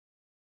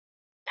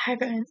Hi,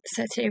 everyone.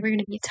 So today we're going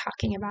to be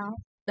talking about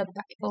the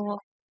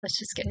Bible. Let's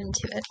just get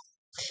into it.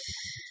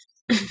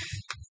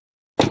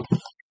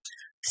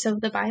 So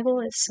the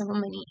Bible is so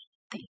many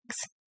things.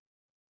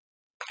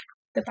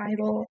 The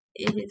Bible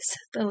is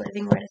the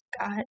living Word of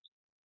God.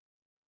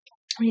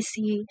 We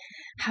see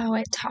how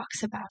it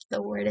talks about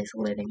the Word is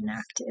living and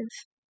active.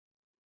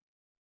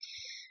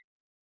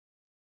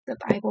 The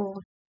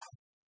Bible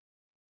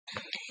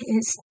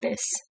is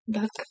this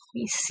book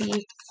we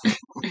see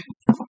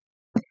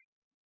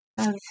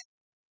of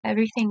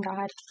everything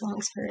God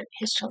longs for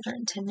His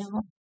children to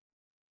know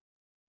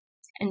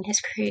and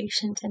His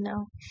creation to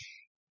know.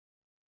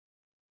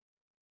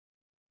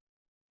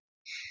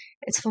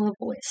 It's full of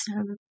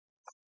wisdom,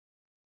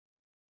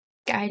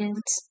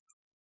 guidance,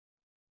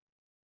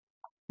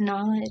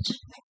 knowledge.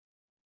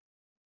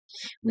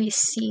 We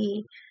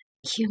see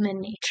human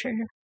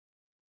nature.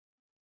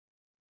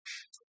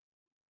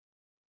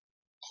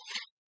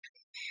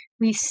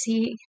 We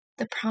see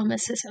the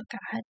promises of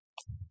God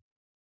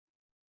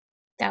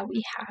that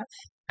we have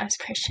as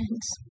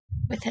Christians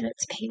within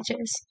its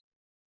pages.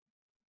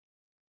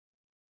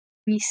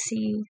 We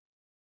see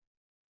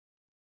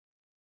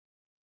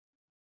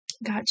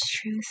God's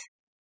truth.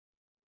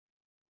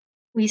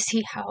 We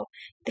see how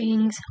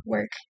things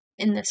work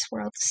in this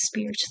world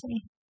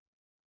spiritually.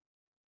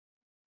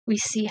 We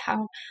see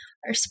how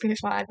our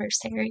spiritual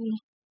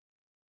adversary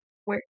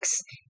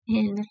works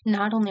in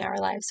not only our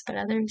lives, but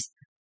others'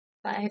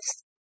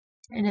 lives,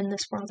 and in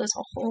this world as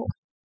a whole.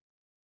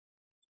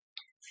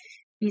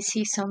 We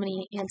see so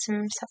many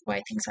answers of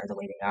why things are the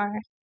way they are.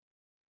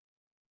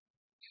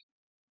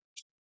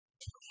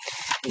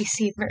 We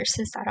see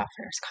verses that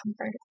offer us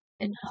comfort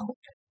and hope.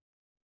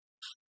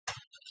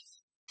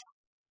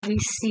 We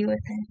see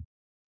within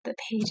the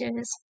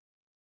pages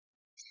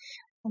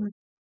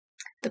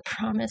the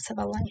promise of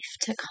a life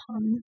to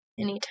come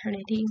in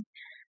eternity.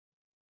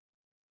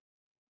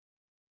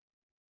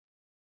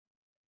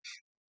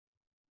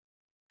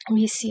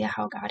 We see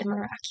how God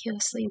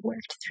miraculously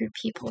worked through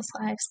people's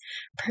lives,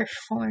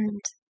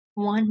 performed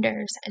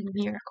wonders and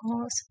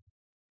miracles.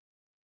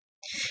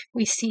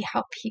 We see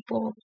how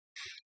people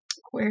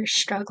were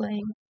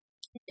struggling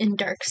in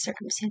dark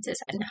circumstances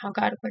and how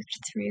God worked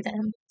through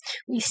them.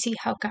 We see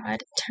how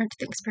God turned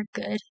things for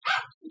good.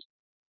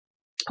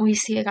 We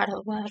see a God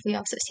of love. We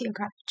also see a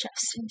God of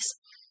justice.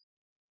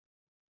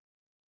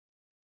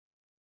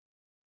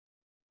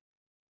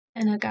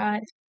 And a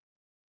God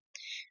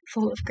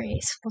full of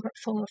grace,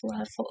 full of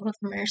love, full of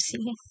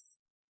mercy.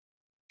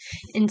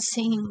 In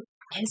seeing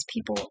His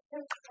people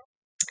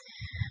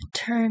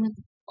turn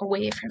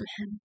away from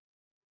Him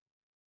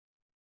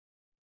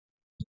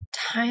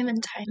time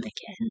and time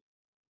again.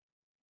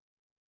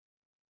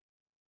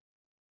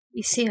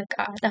 We see a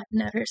God that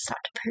never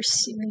stopped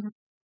pursuing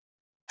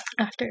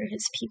after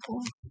His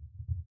people.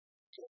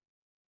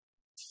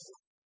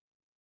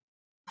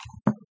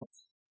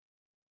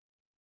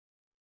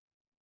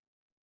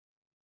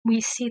 We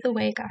see the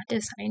way God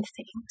designed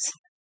things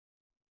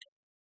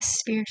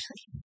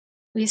spiritually.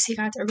 We see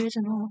God's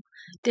original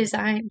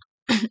design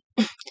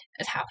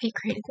of how He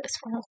created this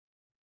world.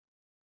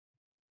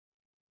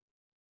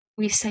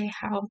 We say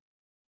how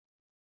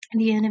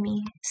the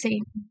enemy,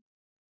 Satan,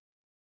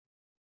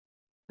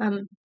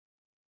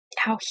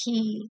 how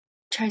he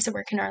tries to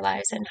work in our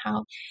lives and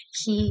how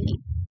he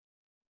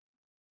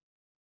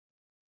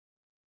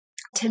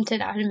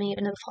tempted Adam and Eve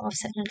into the fall of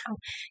sin, and how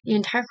the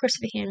entire course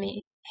of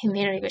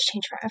humanity was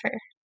changed forever.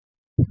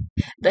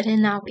 But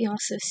in that, we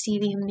also see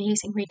the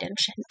amazing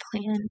redemption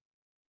plan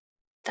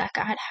that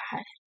God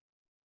had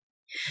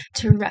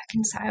to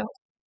reconcile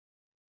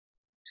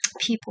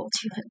people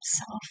to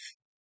Himself.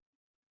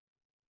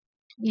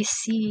 We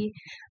see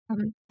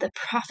the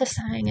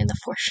prophesying and the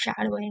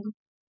foreshadowing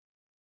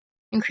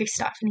in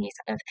Christophanies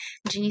of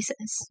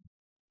Jesus,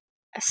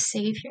 a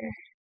Savior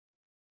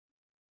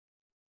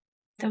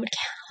that would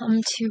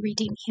come to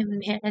redeem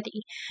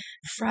humanity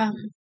from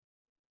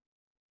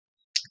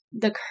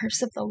the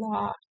curse of the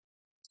law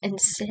and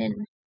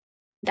sin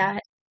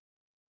that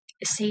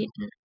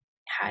Satan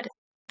had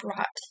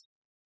brought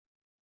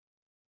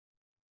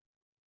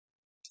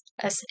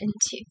us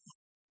into.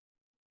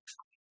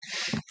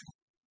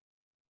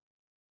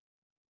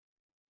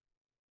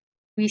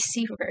 We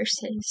see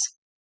verses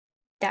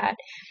that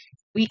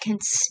we can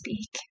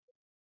speak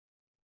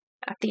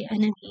at the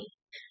enemy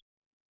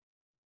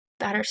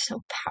that are so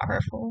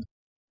powerful,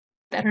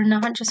 that are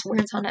not just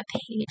words on a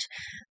page,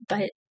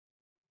 but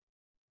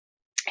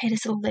it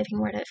is a living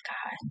Word of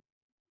God.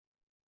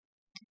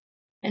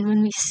 And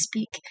when we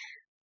speak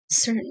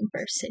certain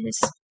verses,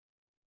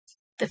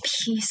 the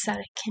peace that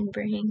it can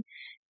bring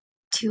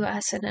to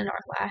us and in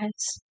our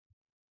lives,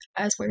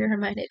 as we're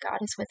reminded God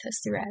is with us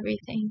through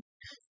everything,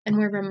 and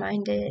we're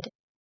reminded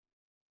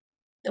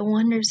the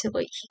wonders of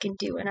what He can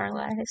do in our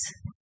lives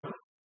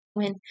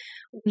when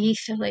we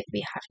feel like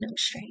we have no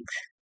strength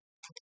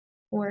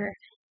or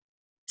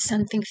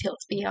something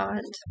feels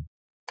beyond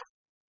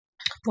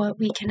what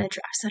we can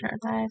address in our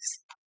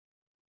lives.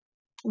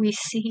 We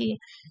see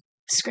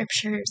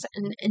scriptures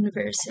and in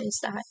verses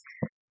that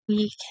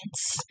we can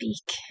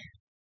speak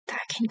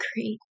that can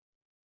create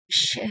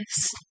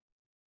shifts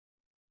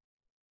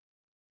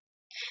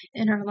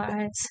in our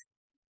lives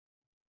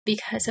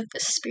because of the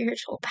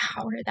spiritual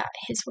power that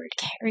His word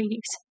carries.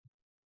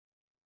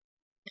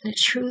 And it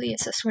truly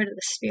is a sword of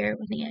the Spirit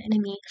when the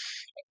enemy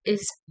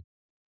is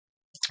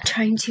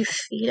trying to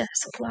feed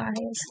us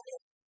lies,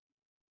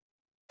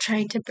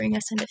 trying to bring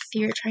us into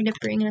fear, trying to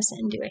bring us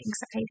into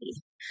anxiety.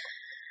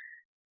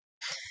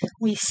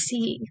 We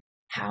see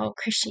how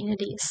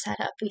Christianity is set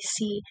up. We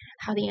see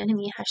how the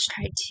enemy has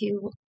tried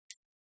to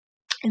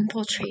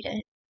infiltrate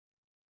it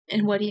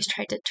and what he's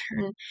tried to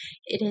turn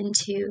it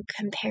into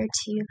compared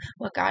to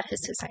what God has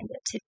designed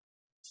it to be.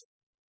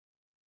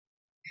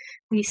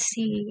 We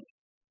see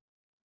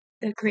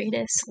the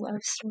greatest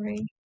love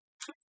story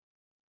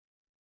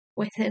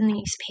within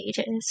these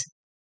pages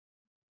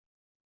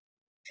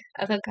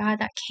of a God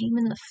that came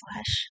in the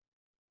flesh,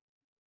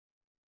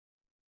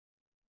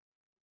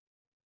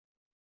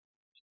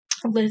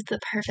 lived the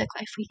perfect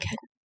life we could,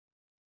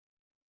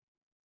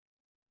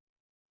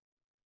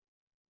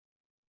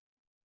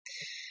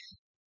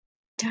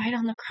 died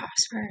on the cross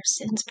for our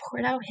sins,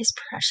 poured out His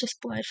precious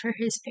blood for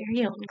His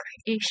very own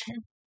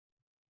creation,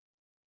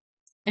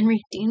 and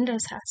redeemed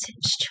us as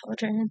His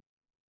children,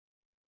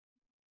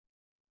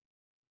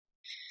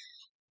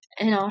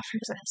 and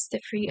offers us the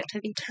free gift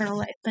of eternal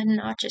life. But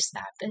not just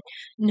that, but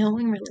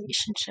knowing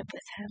relationship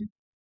with Him.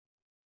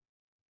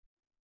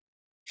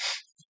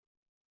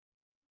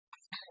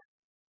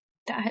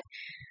 That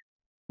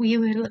we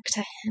would look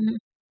to Him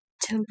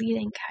to lead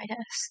and guide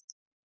us.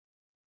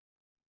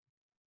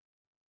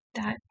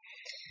 That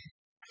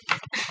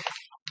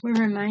we're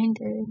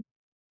reminded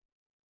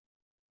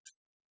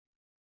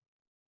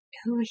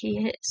who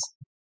He is.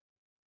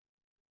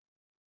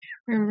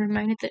 We're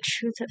reminded the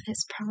truth of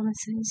His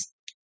promises.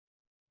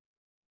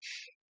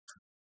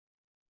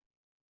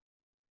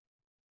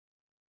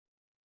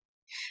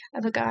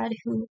 Of a God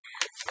who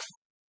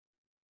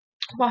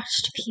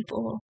watched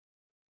people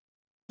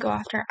go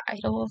after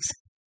idols,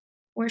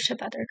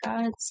 worship other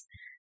gods.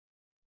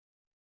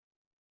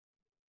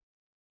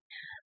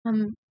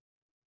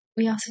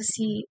 We also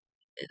see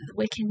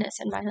wickedness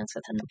and violence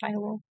within the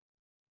Bible,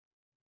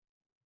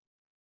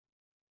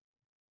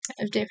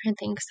 of different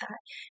things that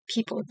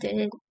people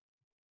did.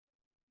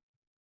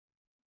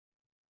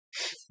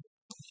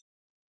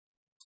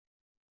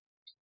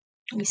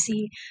 We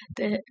see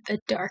the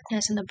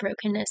darkness and the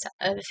brokenness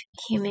of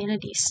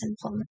humanity's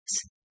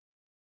sinfulness.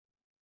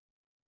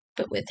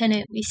 But within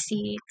it, we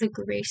see the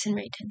grace and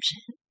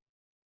redemption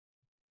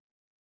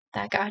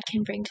that God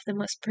can bring to the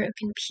most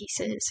broken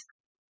pieces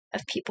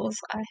of people's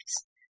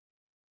lives.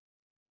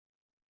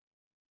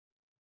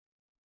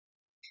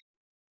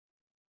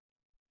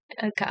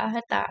 A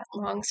God that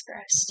longs for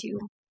us to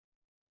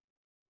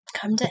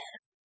come to Him,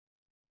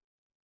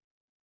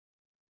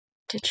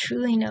 to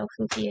truly know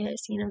who He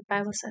is. You know, the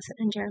Bible says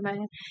it in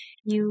Jeremiah,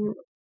 you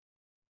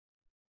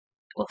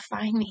will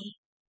find me.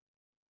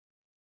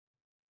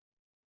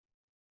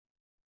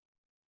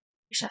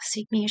 You shall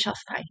seek me, you shall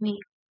find me.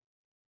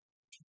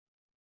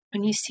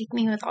 When you seek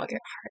me with all your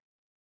heart.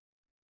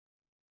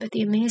 But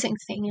the amazing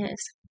thing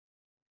is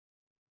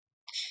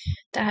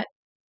that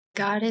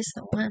God is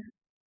the one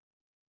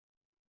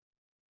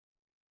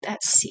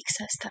that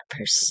seeks us, that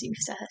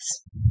pursues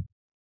us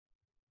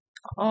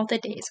all the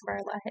days of our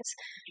lives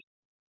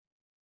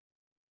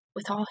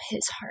with all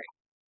His heart.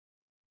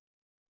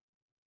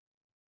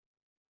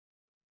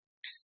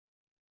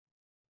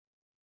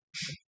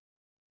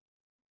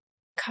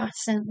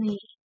 Constantly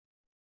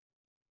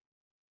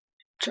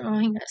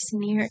drawing us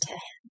near to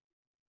Him,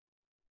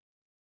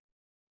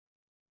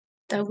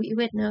 that we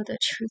would know the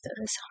truth of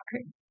His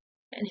heart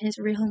and His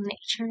real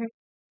nature,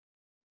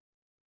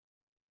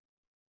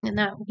 and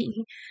that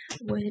we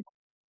would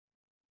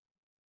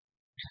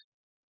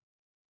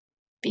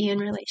be in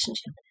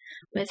relationship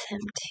with Him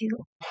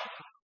too.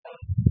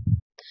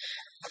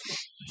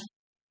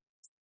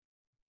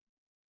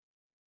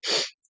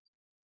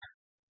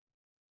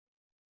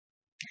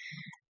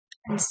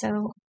 And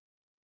so,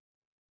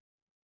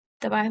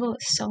 the Bible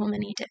is so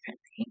many different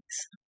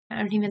things. I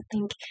don't even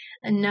think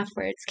enough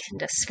words can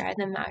describe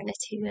the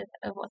magnitude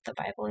of what the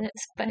Bible is,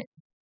 but it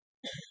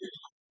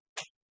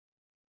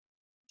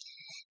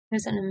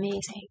was an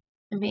amazing,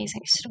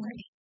 amazing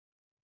story.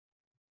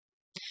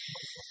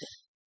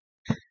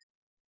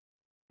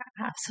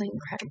 Absolutely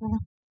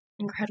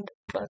incredible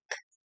book.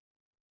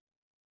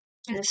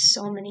 It is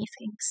so many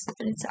things,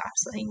 but it's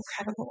absolutely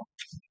incredible.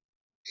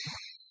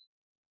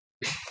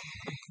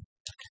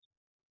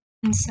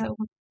 And so,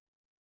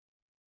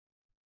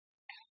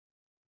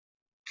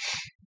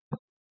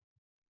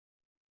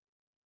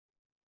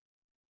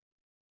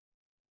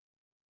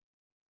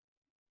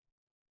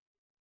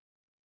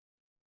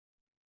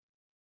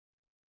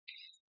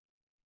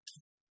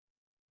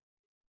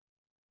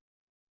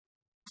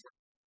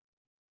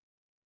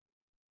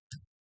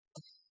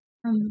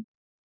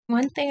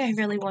 one thing I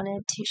really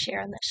wanted to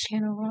share on this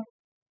channel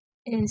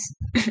is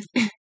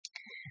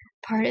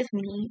part of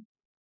me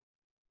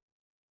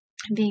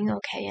being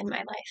okay in my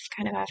life,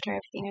 kind of after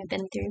everything I've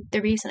been through.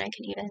 The reason I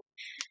can even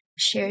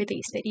share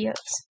these videos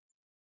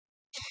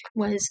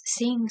was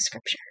seeing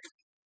scripture,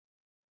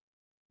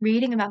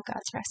 reading about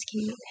God's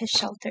rescue, His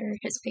shelter,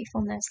 His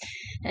faithfulness,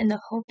 and the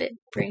hope it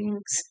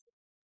brings,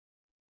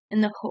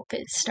 and the hope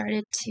it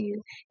started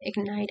to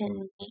ignite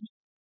in me.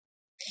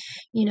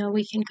 You know,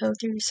 we can go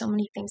through so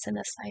many things in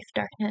this life,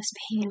 darkness,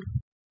 pain,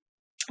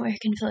 where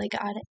it can feel like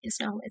God is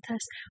not with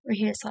us, or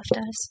He has left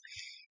us,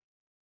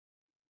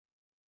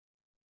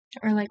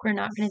 or like we're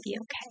not going to be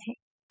okay.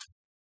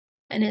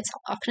 And it's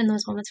often in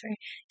those moments where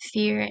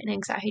fear and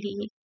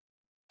anxiety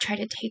try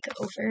to take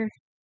over.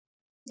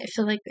 I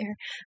feel like they're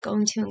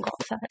going to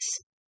engulf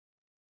us.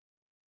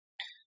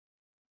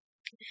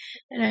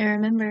 And I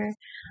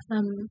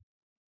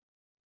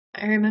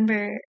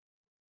remember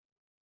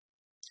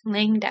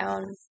laying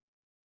down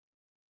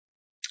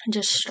and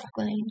just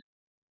struggling.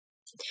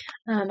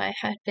 I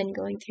had been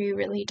going through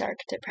really dark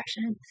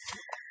depression.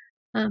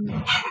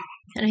 And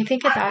I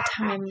think at that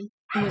time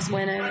it was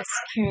when I was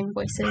hearing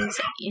voices,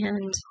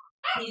 and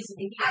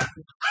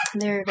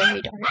they were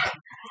very dark.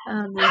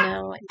 You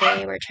know,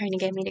 they were trying to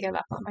get me to give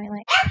up on my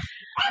life.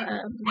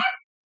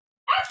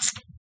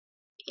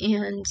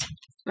 And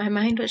my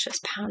mind was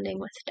just pounding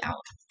with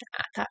doubt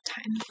at that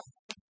time.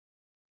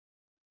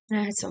 And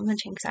I had so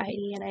much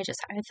anxiety, and I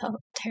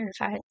felt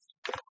terrified.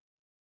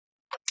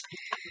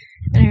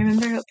 And I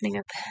remember opening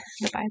up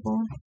the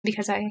Bible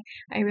because I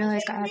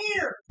realized God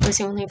was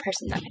the only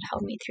person that could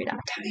help me through that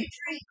time.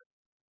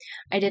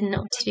 I didn't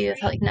know what to do. I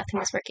felt like nothing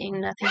was working.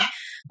 Nothing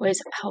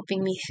was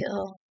helping me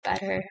feel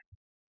better.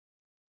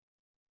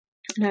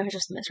 And I was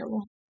just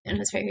miserable. And it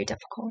was very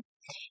difficult.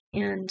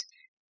 And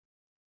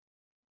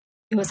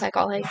it was like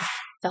all I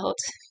felt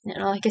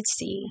and all I could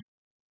see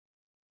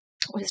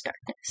was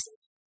darkness.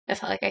 I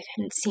felt like I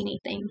couldn't see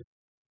anything.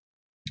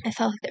 I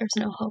felt like there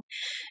was no hope.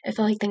 I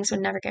felt like things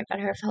would never get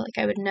better. I felt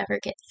like I would never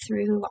get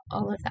through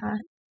all of that.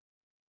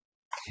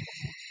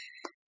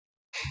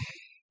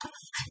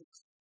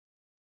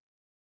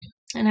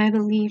 And I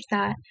believed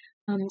that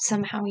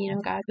somehow, you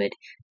know, God would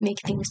make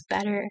things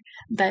better.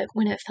 But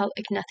when it felt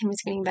like nothing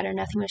was getting better,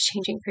 nothing was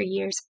changing for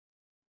years,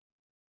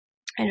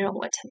 I didn't know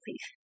what to believe.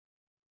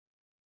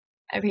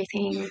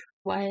 Everything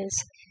was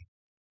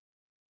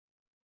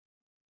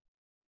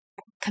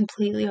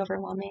completely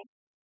overwhelming.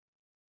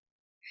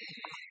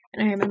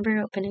 And I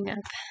remember opening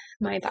up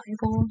my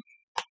Bible,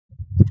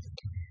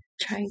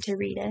 trying to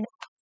read it,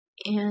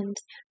 and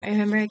I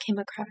remember I came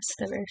across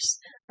the verse,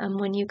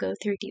 when you go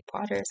through deep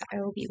waters, I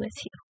will be with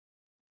you.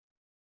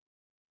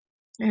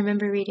 I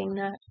remember reading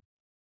that,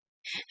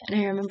 and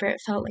I remember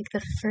it felt like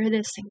the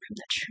furthest thing from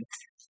the truth.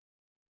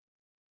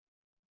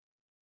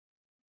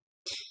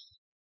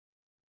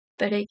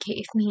 But it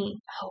gave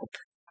me hope,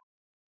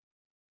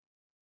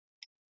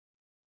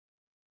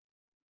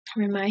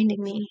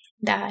 reminding me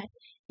that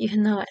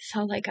even though it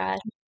felt like God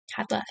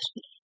had left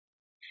me,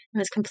 it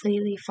was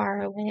completely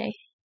far away,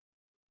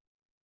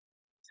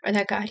 or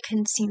that God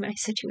couldn't see my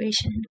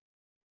situation,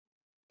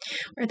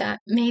 or that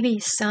maybe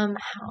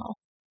somehow,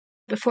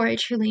 before I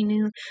truly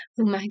knew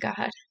who my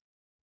God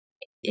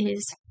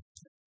is,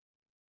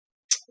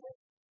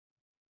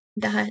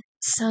 that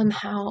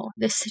somehow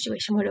this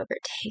situation would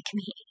overtake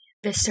me.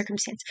 This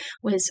circumstance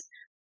was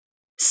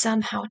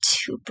somehow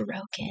too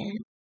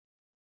broken,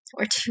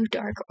 or too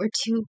dark, or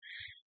too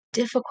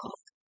difficult,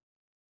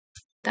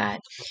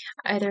 that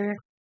either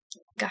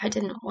God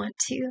didn't want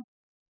to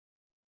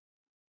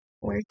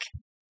work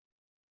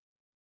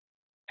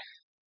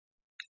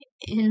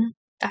in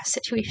that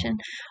situation,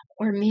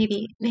 or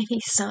maybe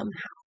somehow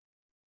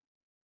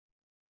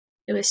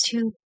it was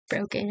too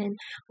broken,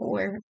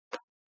 or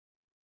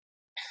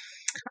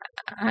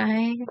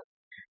I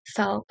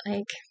felt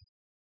like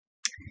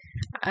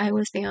I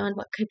was beyond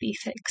what could be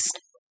fixed,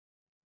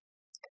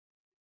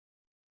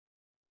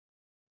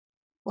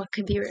 what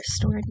could be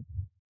restored,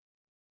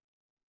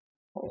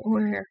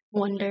 or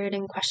wondered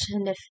and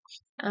questioned if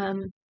I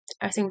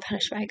was being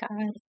punished by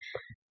God.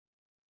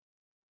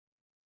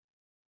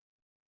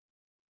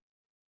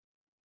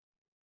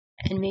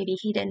 And maybe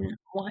He didn't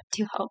want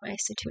to help my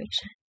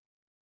situation,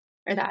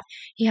 or that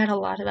He had a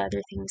lot of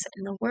other things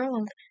in the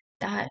world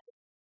that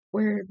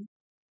were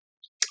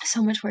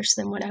so much worse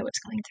than what I was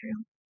going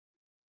through.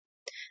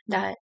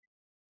 That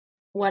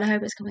what I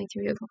was going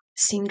through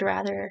seemed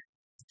rather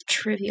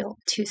trivial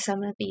to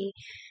some of the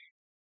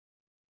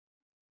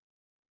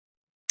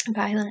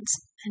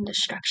violence and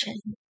destruction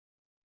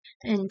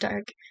and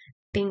dark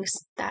things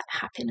that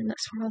happen in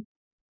this world,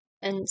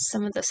 and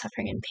some of the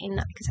suffering and pain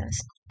that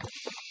exists.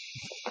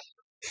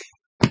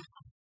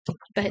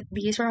 But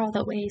these were all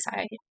the ways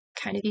I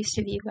kind of used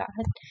to view God.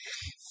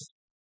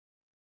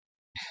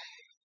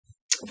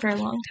 For a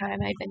long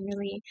time, I'd been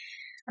really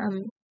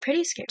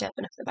pretty scared to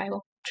open up the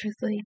Bible,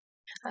 truthfully.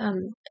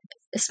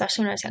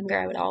 Especially when I was younger,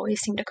 I would always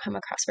seem to come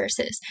across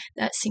verses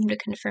that seemed to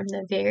confirm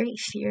the very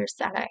fears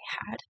that I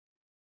had.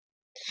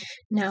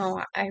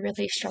 Now, I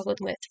really struggled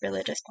with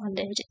religious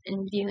bondage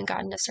and viewing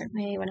God in a certain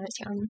way when I was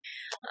young.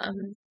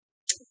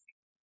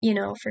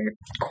 for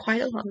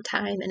quite a long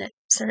time, and it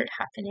started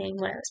happening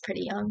when I was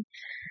pretty young.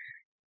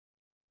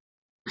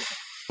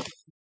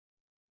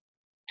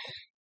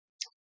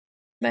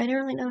 But I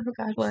didn't really know who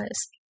God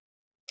was.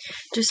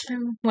 Just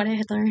from what I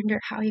had learned or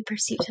how I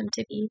perceived him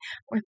to be,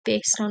 or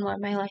based on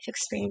what my life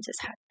experiences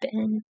had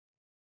been,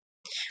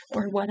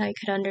 or what I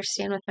could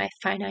understand with my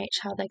finite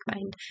childlike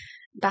mind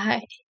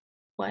by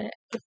what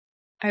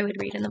I would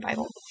read in the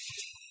Bible.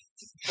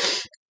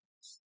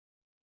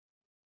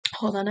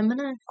 Hold on, I'm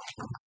gonna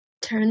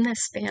turn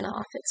this fan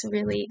off. It's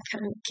really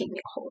kind of making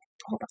me hold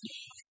on.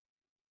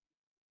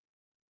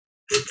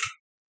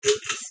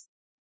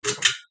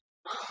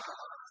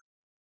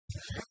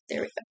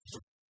 There we go.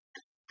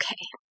 Okay.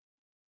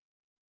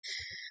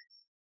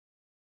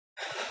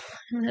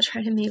 I'm gonna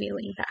try to maybe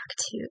lean back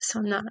too, so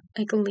I'm not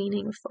like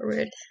leaning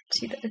forward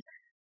to the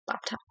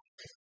laptop.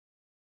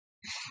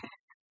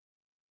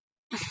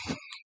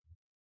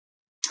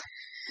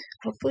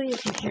 Hopefully you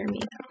can hear me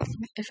though,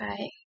 if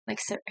I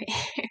sit right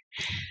here.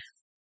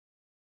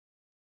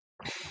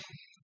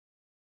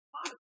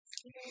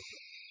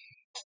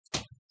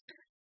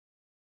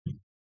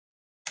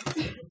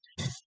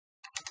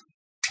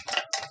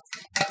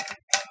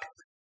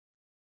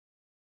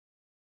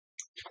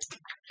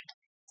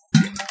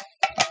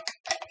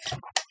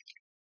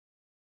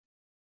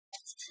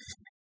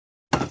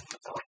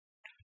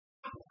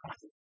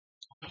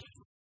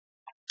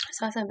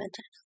 So as I mentioned,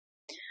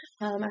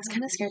 I was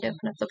kind of scared to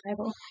open up the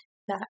Bible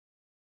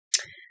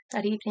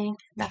that evening,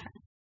 that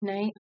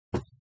night,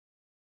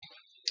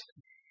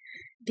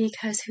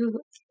 because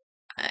who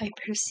I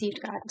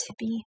perceived God to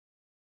be,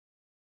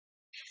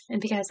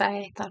 and because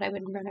I thought I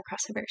would run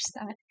across a verse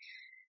that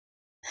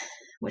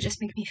would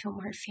just make me feel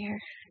more fear,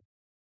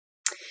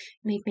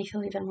 make me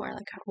feel even more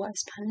like God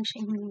was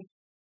punishing me,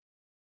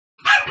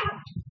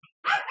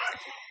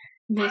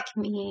 make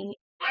me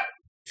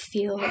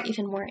feel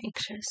even more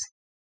anxious.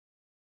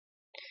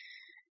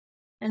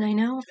 And I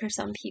know for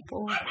some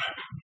people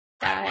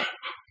that,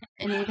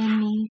 and even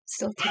me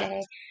still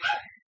today,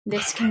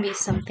 this can be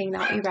something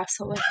that we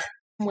wrestle with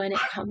when it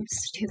comes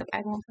to the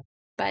Bible.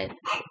 But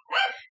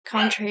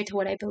contrary to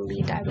what I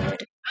believed I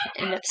would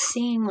end up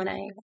seeing when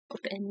I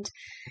opened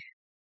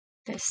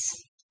this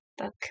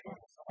book,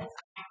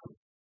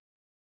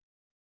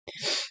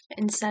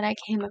 instead I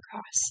came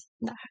across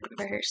that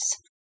verse.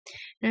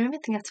 And I don't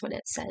even think that's what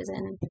it says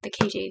in the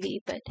KJV,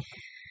 but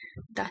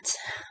that's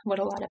what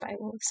a lot of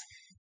Bibles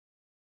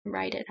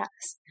write it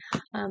as.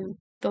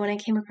 But when I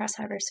came across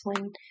that verse,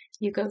 when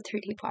you go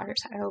through deep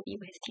waters, I will be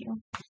with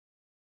you,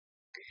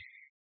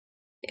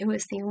 it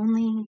was the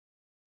only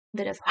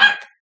bit of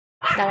hope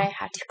that I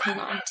had to cling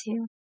on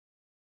to.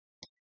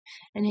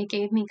 And it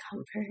gave me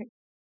comfort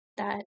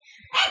that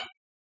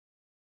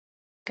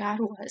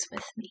God was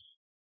with me.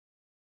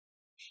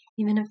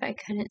 Even if I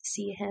couldn't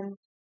see him,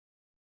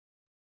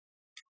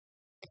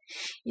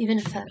 even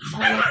if it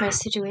felt like my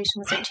situation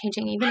wasn't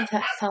changing, even if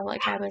it felt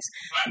like I was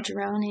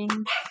drowning,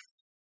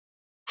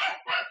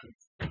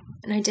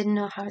 and I didn't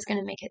know how I was going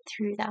to make it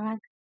through that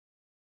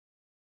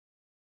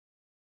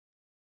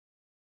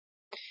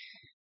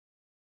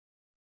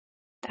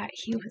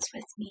he was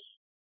with me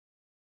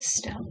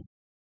still.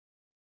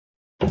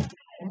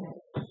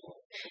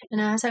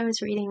 And as I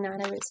was reading that,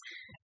 I was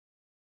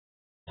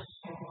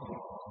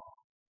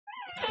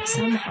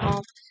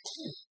somehow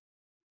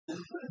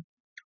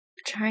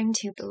trying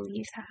to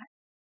believe that,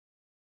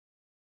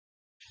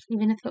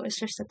 even if it was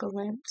just a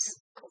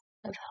glimpse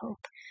of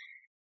hope,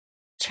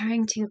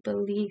 trying to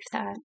believe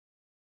that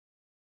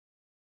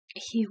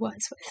he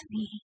was with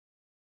me,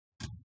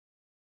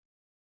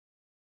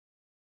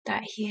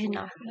 that he had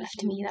not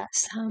left me, that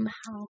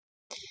somehow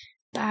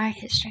by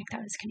his strength I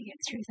was going to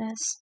get through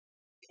this.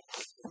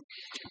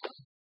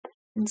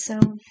 And so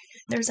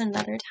there's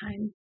another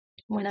time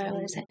when I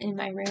was in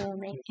my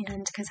room,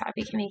 and because that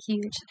became a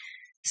huge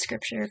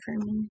scripture for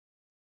me,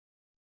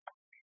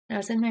 I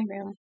was in my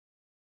room,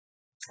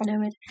 and I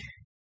would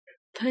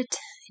put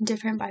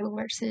different Bible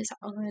verses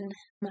on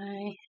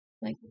my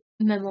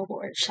memo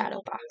board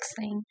shadow box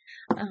thing.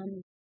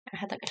 I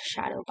had a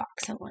shadow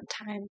box at one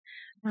time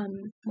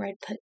where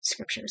I'd put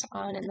scriptures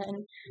on and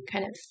then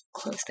kind of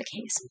close the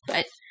case.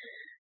 But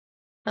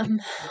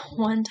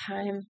one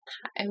time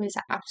I was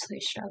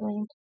absolutely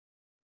struggling,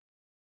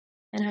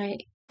 and I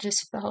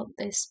just felt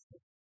this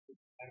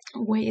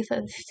wave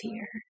of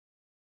fear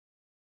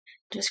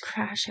just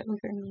crash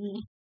over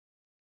me,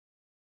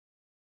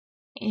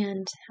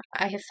 and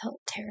I have felt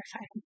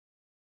terrified,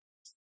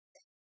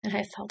 and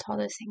I felt all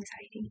this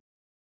anxiety.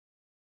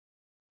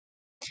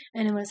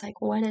 And it was like,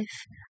 what if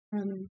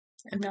I'm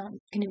not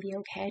going to be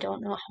okay? I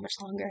don't know how much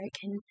longer I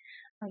can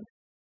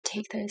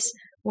take this.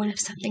 What if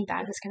something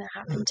bad is going to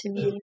happen to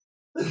me?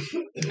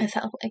 I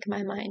felt like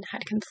my mind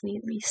had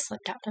completely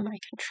slipped out of my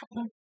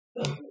control,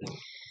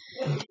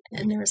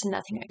 and there was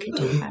nothing I could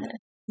do about it.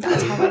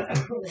 That's how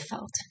I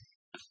felt.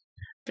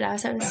 But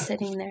as I was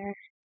sitting there,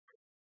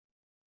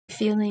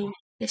 feeling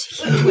this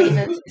huge wave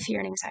of fear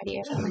and anxiety,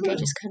 I felt like I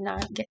just could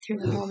not get through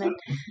the moment.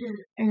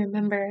 I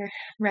remember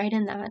right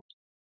in that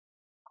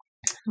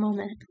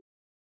moment,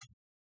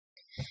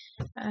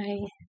 I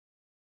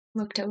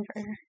looked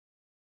over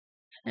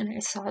and I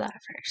saw that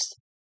verse.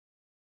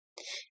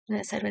 And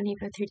it said, when you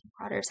go through deep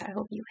waters, I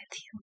will be with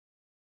you.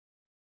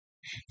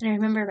 And I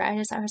remember right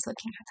as I was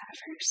looking at that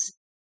verse,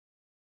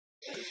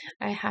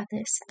 I had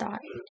this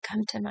thought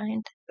come to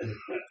mind.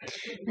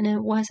 And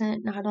it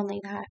wasn't not only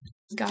that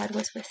God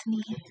was with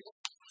me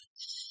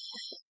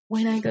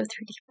when I go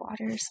through deep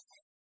waters,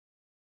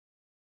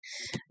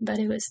 but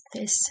it was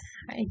this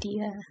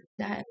idea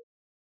that,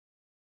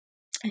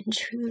 in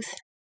truth,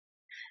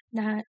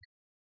 that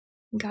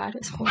God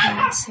was holding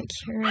me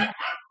secure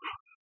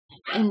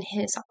in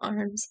His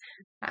arms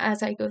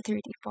as I go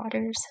through deep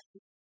waters.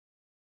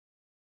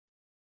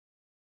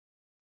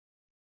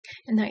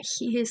 And that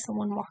He is the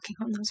one walking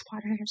on those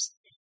waters.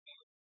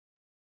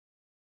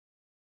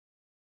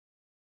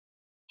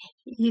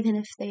 Even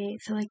if they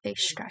feel like they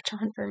stretch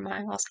on for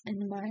miles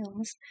and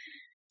miles.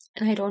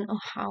 And I don't know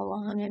how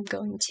long I'm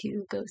going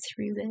to go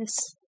through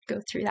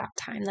that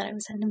time that I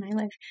was in my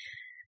life.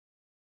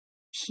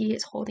 He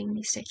is holding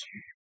me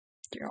secure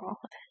through all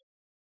of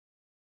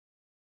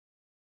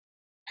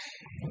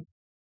it.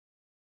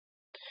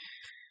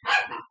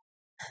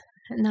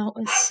 And that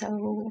was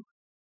so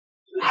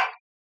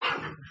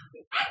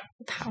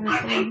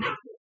powerful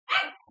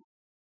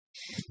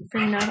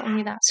for not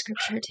only that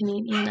scripture to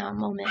meet me in that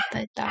moment,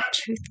 but that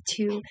truth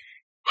to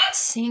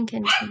sink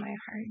into my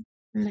heart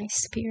and my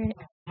spirit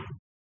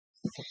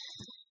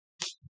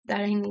that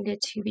I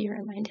needed to be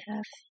reminded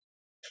of.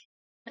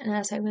 And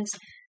as I was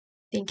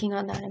thinking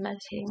on that and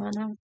meditating on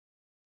that,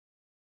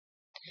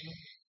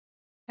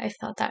 I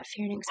felt that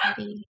fear and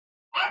anxiety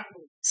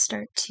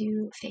start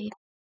to fade.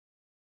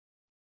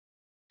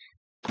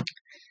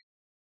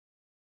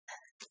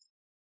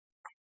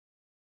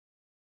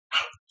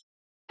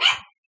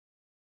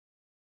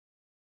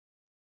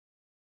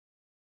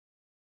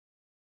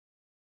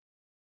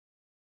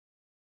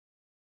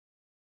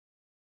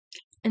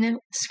 And it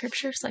was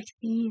scriptures like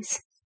these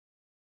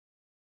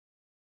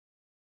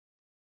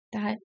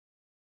that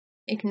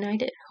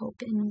ignited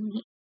hope in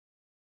me.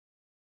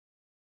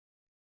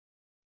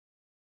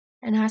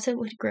 And as it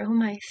would grow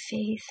my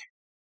faith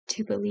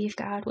to believe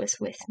God was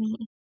with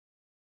me,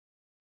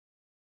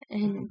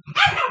 and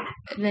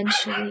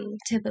eventually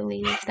to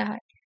believe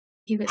that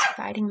He was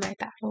fighting my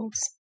battles.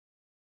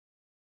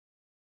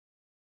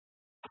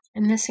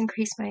 And this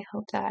increased my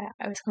hope that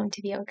I was going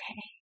to be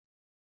okay.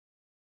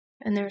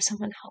 And there was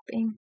someone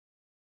helping,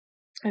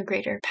 a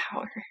greater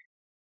power.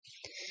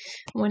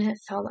 When it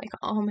felt like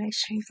all my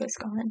strength was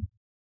gone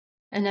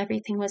and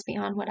everything was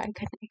beyond what I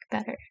could make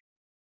better.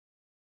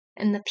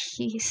 And the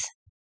peace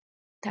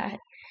that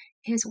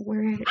His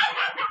word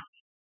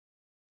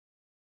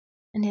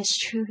and His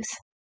truth,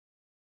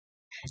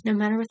 no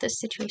matter what the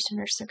situation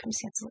or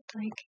circumstance looked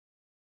like,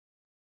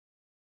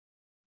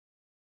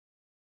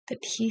 the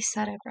peace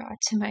that it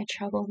brought to my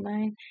troubled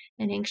mind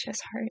and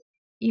anxious heart,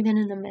 even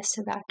in the midst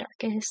of that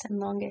darkest and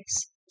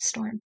longest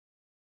storm.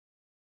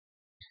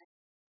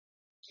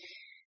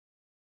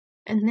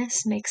 And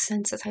this makes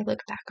sense as I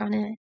look back on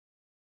it,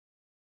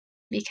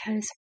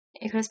 because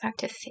it goes back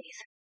to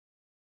faith.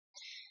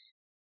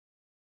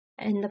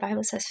 And the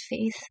Bible says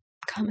faith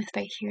cometh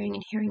by hearing,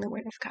 and hearing the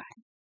word of God.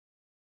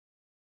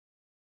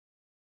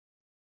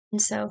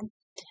 And so,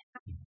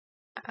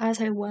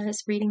 as I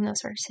was reading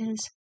those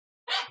verses,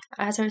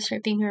 as I was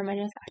being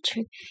reminded of that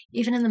truth,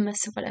 even in the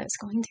midst of what I was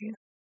going through,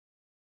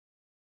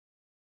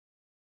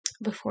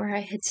 before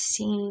I had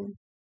seen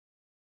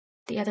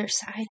the other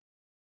side,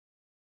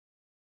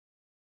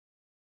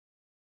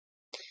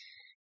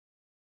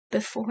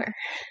 before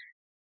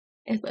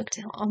it looked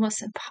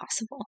almost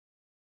impossible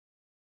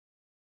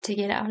to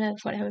get out of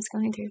what I was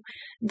going through,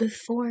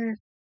 before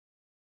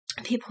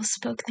people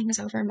spoke things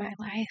over my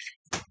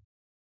life,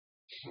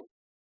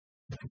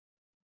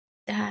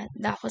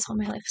 that was what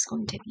my life was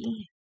going to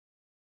be.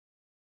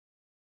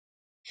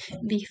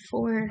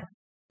 Before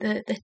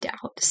the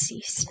doubt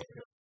ceased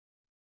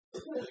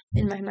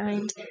in my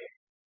mind,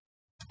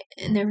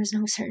 and there was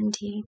no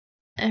certainty,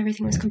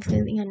 everything was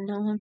completely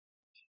unknown,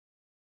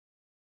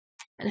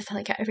 and I felt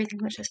like everything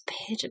was just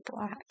pitch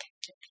black,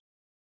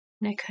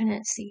 and I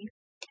couldn't see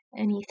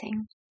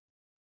anything,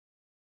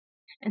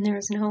 and there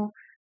was no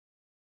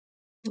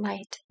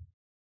light.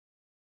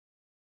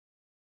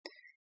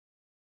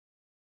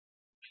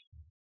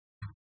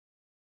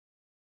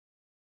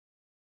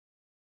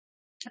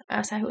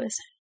 As I was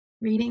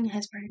reading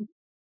His word,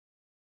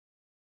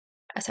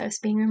 as I was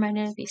being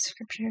reminded of these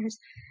scriptures,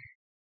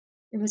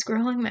 it was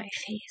growing my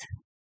faith.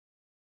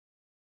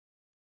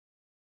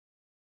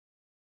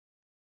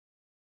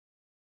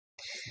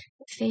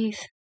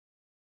 Faith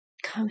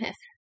cometh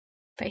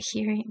by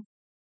hearing,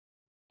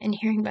 and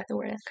hearing by the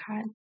word of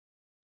God.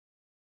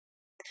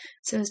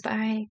 So it's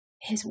by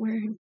His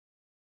word,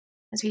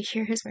 as we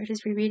hear His word,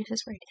 as we read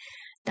His word,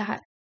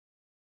 that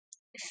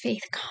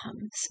faith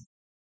comes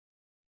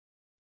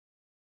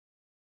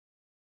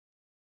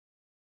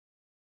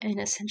and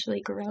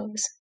essentially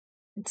grows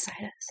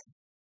inside us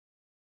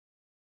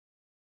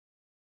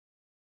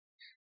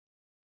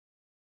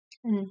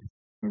and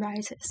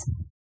rises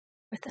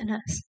within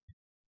us.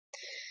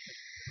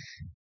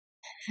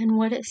 And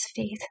what is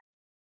faith?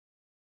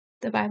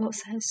 The Bible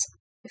says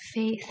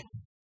faith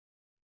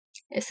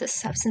is the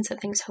substance of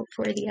things hoped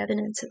for, the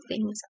evidence of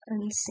things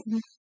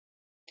unseen.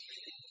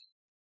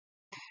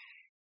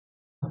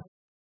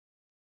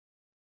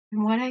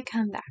 And what I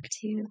come back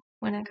to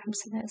when it comes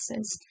to this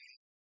is,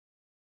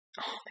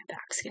 oh, my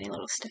back's getting a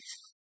little stiff.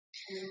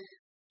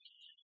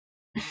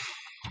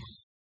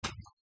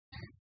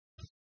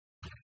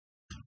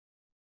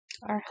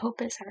 Our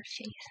hope is our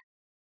faith.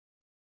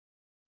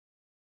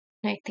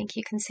 And I think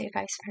you can say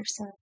vice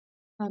versa.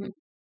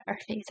 Our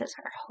faith is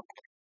our hope.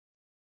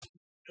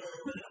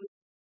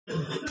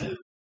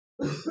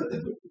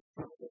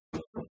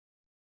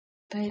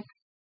 But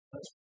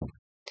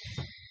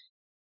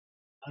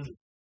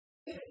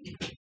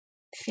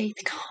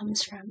faith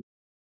comes from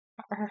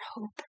our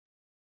hope.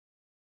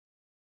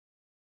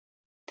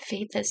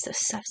 Faith is the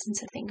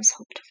substance of things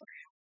hoped for.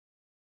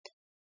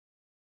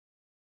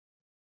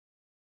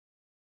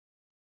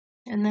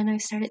 And then I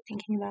started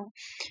thinking about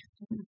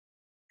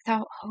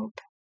without hope,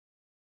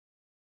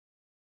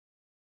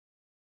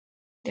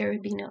 there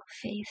would be no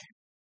faith.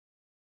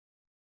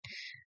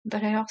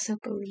 But I also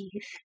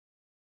believe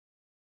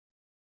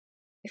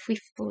if we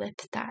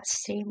flipped that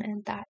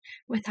statement, that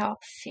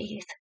without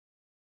faith,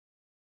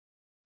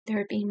 there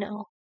would be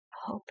no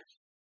hope.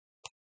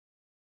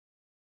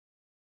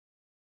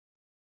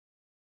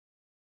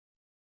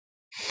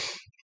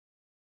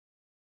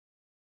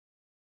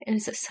 It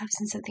is the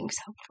substance of things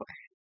hoped for,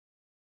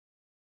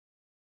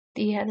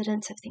 the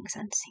evidence of things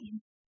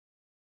unseen.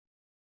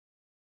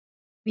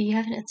 The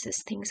evidence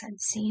is things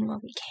unseen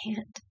what we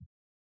can't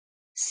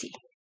see.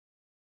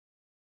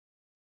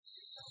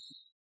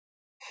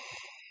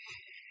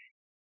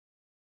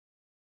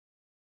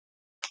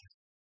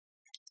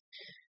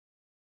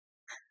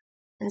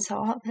 And so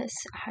all this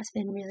has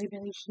been really,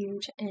 really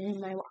huge in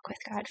my walk with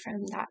God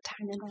from that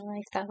time in my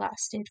life that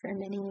lasted for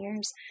many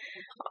years,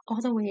 all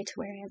the way to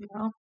where I am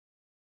now,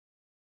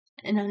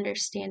 and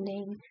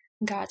understanding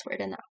God's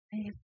word in that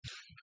way.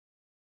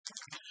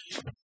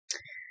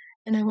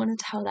 And I want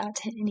to tell that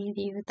to any of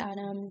you that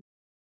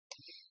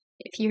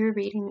if you're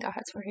reading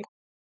God's word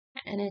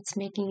and it's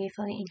making you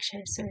feel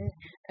anxious or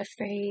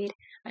afraid,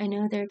 I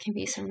know there can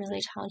be some really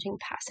challenging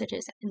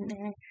passages in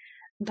there,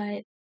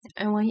 but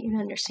I want you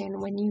to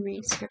understand when you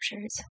read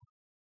scriptures,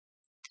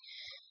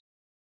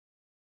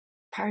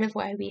 part of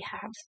why we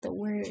have the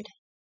word,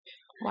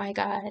 why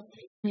God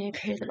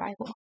created the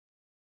Bible,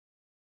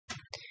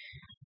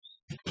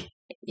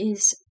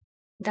 is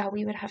that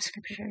we would have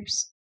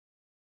scriptures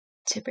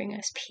to bring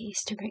us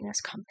peace, to bring us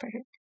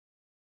comfort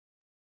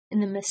in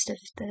the midst of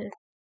the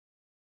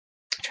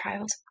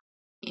trials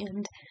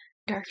and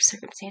dark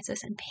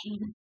circumstances and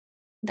pain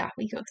that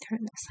we go through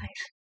in this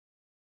life.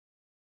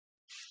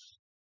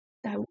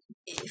 That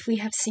if we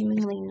have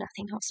seemingly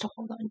nothing else to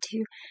hold on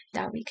to,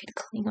 that we could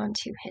cling on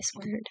to His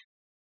word,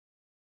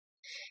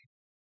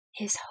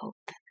 His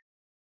hope,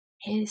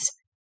 His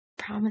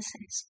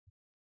promises.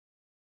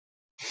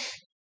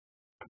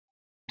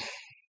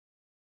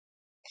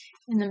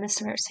 In the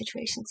midst of our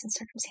situations and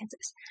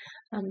circumstances.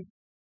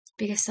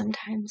 Because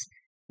sometimes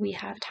we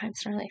have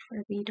times in our life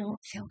where we don't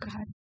feel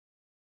God,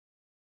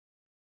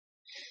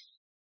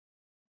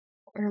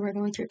 or we're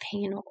going through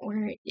pain,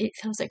 or it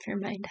feels like your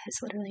mind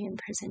has literally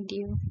imprisoned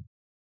you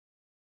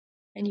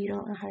and you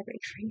don't know how to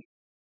break free.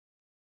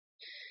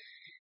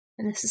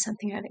 And this is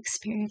something I've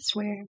experienced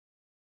where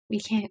we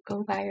can't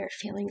go by our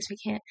feelings, we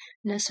can't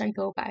necessarily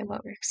go by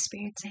what we're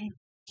experiencing,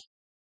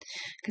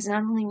 because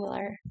not only will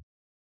our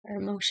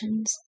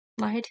emotions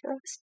lie to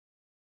us,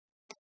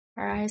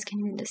 our eyes can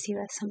even deceive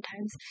us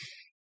sometimes,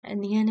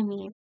 and the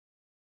enemy,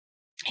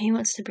 he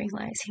wants to bring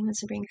lies, he wants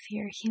to bring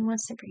fear, he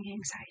wants to bring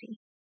anxiety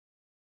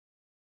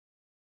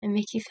and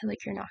make you feel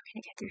like you're not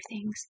going to get through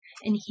things.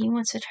 And he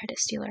wants to try to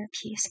steal our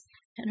peace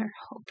and our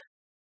hope.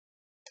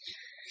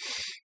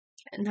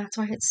 And that's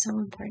why it's so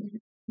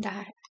important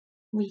that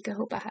we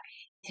go by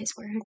His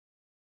word.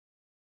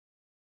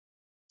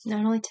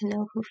 Not only to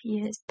know who He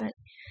is, but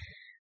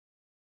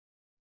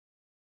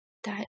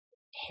that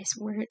His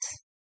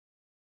words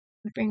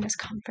would bring us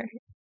comfort,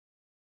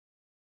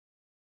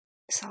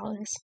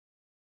 solace,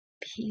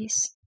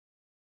 peace.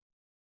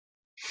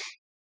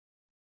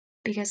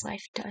 Because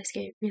life does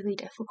get really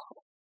difficult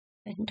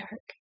and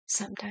dark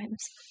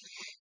sometimes.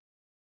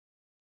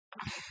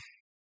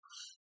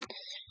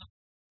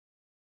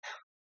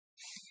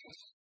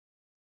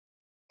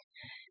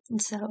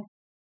 And so,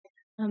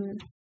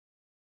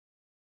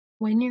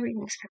 when you're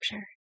reading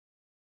scripture,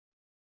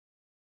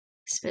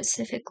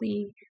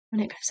 specifically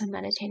when it comes to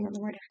meditating on the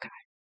word of God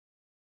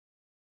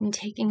and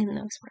taking in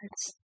those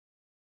words,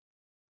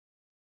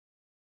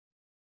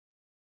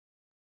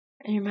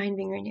 and your mind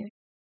being renewed,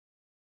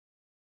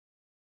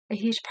 a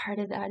huge part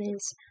of that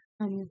is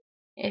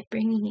it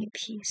bringing you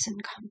peace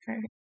and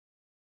comfort,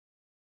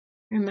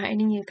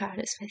 reminding you God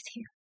is with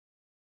you,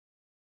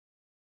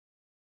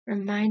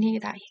 reminding you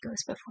that He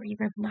goes before you,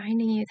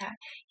 reminding you that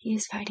He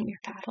is fighting your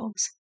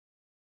battles,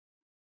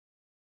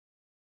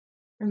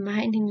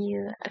 reminding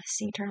you of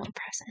His eternal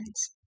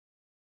presence.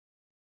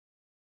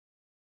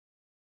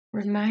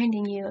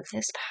 reminding you of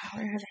His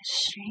power, of His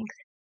strength,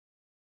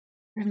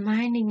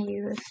 reminding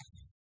you of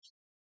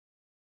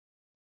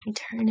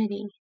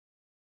eternity,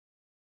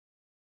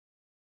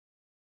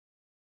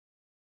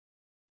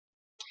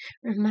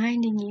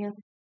 reminding you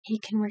He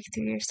can work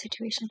through your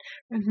situation,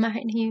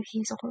 reminding you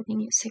He's holding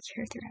you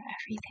secure through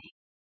everything.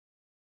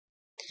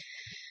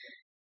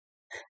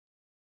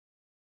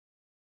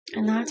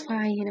 And that's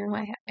why,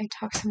 I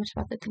talk so much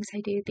about the things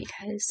I do,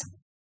 because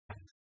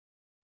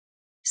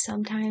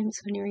sometimes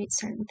when you read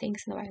certain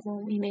things in the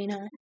Bible, we may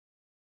not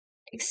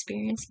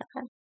experience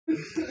that.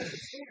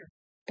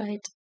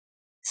 But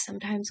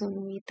sometimes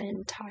when we've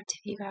been taught to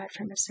view God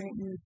from a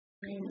certain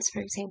lens,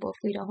 for example, if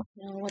we don't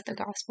know what the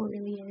gospel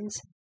really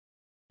is,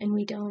 and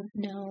we don't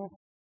know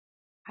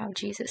how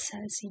Jesus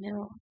says,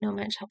 no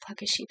man shall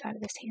pluck a sheep out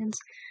of His hands,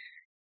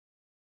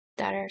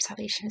 that our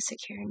salvation is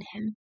secure in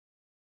Him,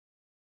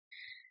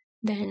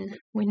 then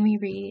when we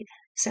read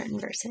certain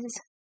verses,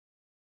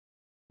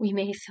 we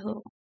may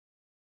feel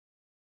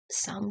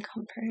some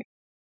comfort.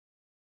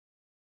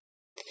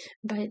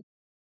 But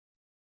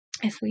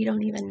if we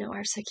don't even know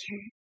our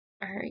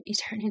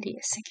eternity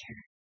is secure,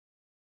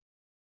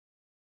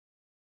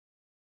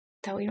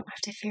 that we don't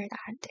have to fear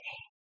that day.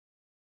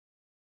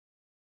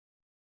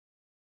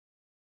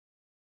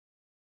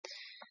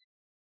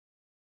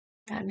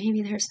 That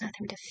maybe there's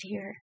nothing to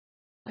fear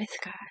with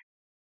God,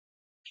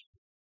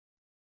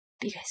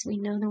 because we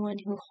know the one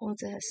who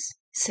holds us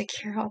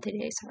secure all the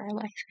days of our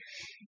life.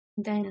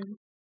 Then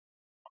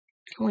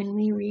when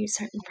we read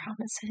certain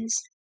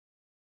promises,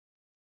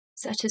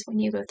 such as when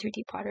you go through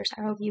deep waters,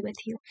 I will be with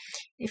you.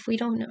 If we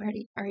don't know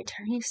our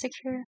eternity is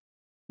secure,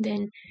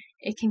 then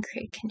it can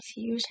create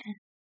confusion,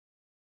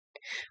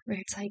 where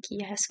it's like,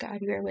 yes, God,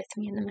 you are with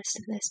me in the midst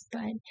of this,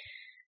 but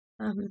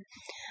I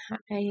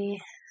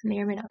may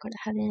or may not go to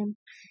heaven.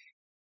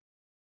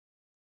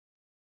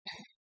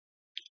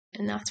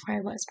 And that's where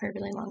I was for a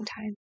really long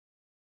time.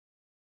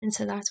 And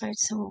so that's why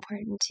it's so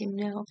important to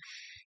know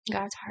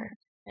God's heart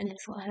and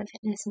His love and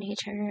His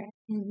nature,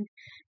 and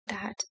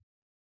that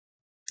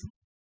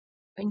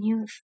when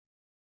you've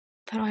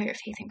put all your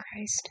faith in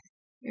Christ,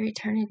 your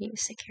eternity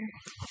is secure.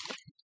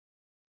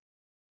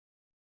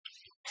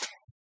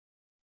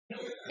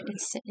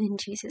 It's in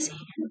Jesus'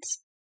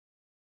 hands.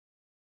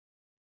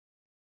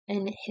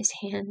 And His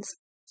hands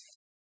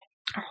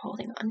are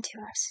holding on to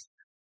us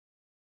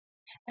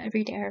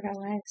every day of our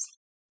lives.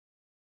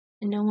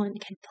 And no one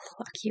can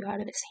pluck you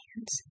out of His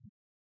hands.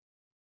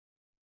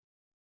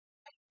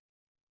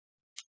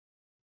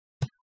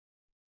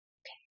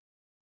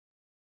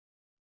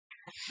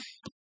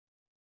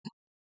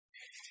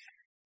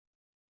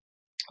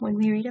 When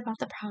we read about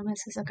the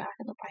promises of God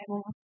in the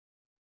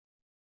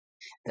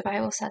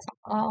Bible says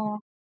all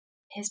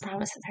His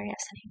promises are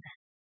yes and amen.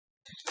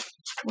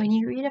 When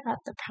you read about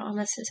the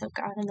promises of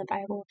God in the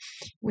Bible,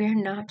 we're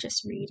not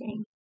just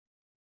reading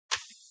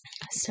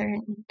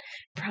certain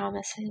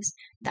promises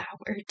that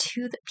were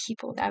to the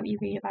people that we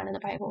read about in the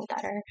Bible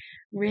that are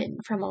written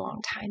from a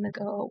long time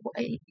ago. What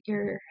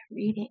you're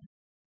reading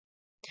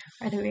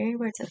are the very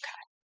words of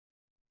God,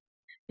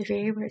 the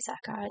very words that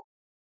God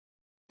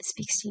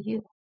speaks to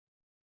you,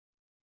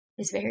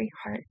 His very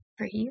heart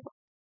for you.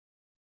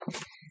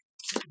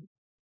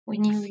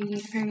 When you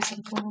read, for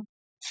example,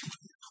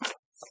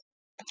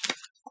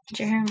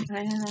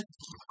 Jeremiah,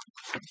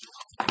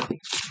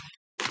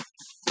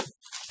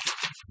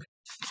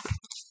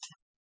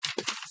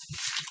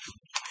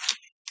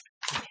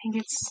 I think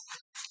it's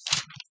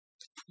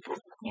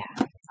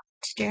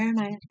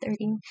Jeremiah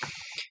 30,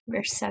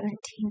 verse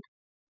 17.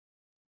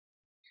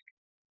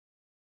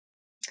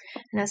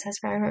 And it says,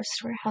 "For I will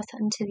restore health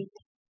unto thee,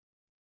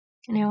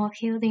 and I will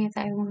heal thee of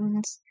thy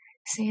wounds,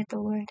 saith the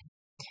Lord.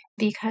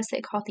 Because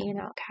they call thee an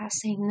outcast,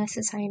 saying, This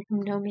is Zion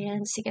whom no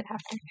man seeketh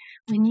after."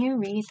 When you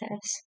read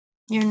this,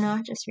 you're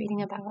not just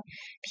reading about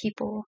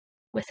people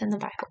within the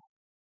Bible.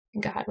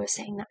 God was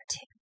saying that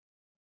too.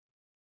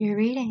 You're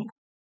reading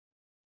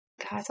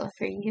God's love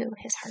for you,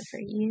 His heart for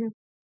you,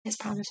 His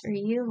promise for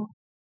you.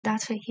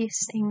 That's what He's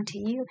saying to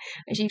you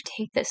as you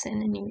take this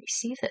in and you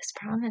receive this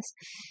promise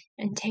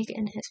and take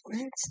in His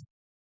words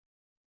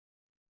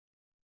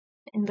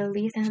and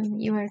believe them.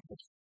 You are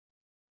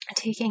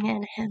taking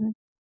in Him,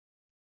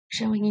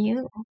 showing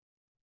you,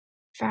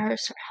 "For I will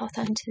restore health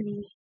unto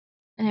thee,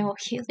 and I will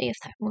heal thee of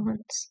thy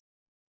wounds."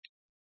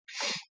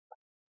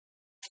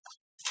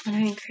 And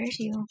I encourage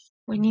you,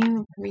 when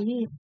you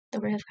read the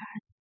Word of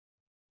God,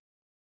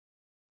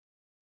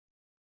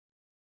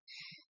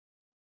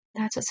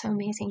 that's what's so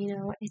amazing.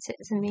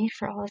 It's made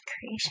for all of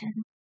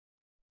creation.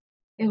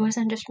 It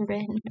wasn't just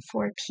written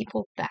for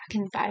people back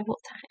in Bible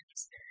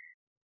times,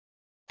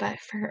 but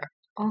for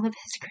all of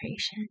His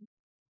creation,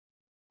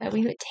 that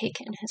we would take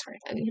in His Word,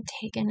 that we would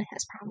take in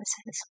His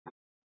promises,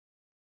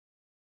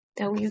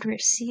 that we would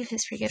receive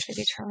His free gift of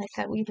eternal life,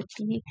 that we would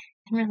be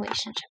in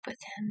relationship with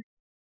Him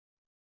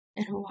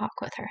and walk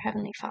with our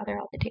Heavenly Father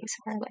all the days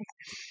of our life.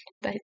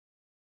 But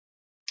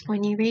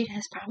when you read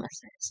His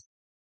promises,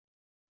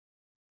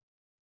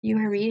 you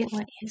are reading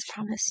what He has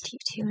promised you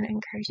to, and I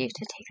encourage you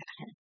to take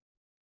that in.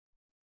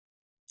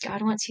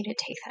 God wants you to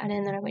take that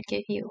in, that it would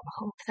give you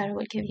hope, that it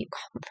would give you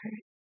comfort.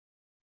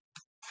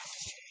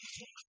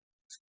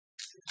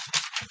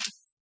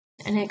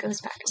 And it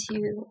goes back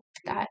to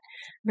that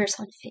verse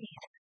on faith.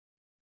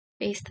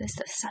 Faith is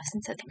the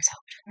substance of things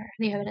hoped for,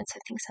 the evidence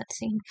of things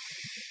unseen.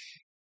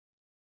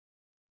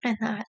 And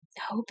that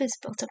hope is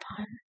built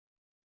upon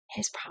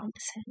his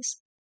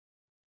promises.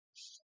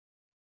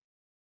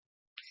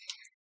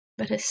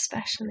 But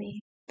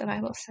especially, the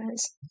Bible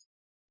says,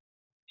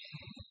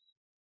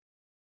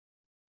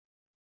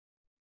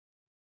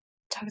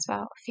 talks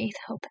about faith,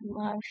 hope, and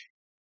love.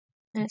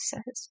 And it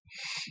says,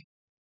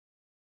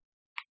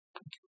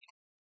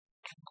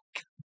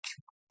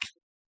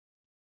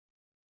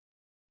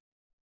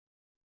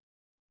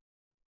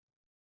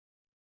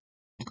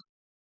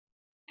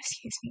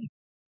 excuse me.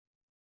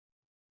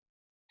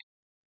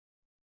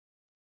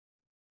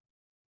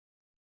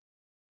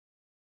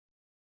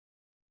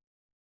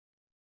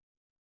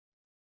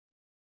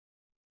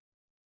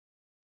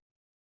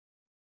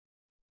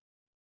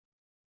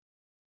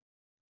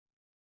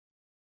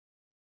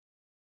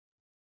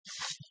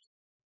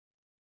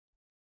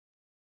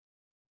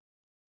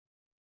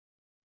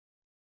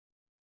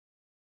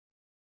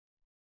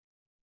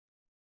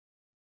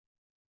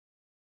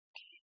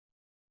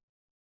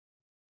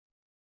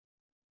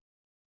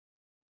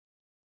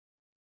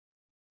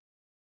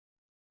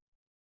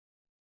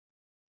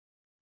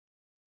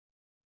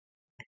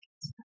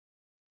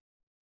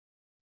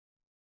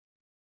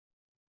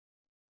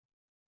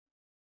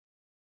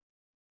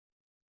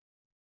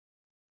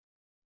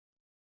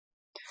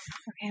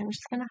 Okay, I'm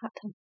just gonna have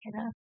to look it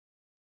up.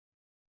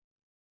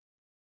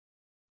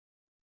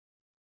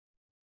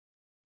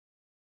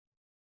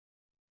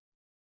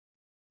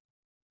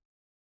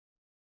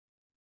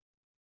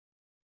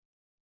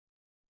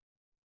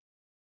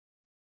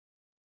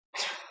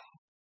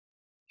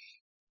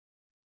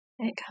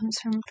 It comes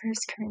from 1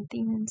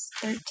 Corinthians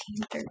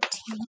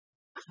 13:13.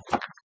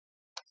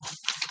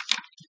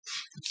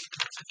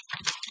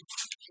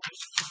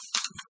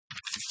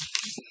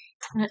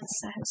 And it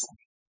says,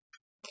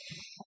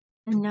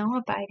 and now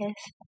abideth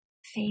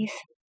faith,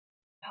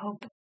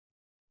 hope,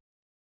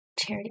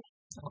 charity,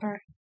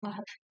 or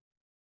love.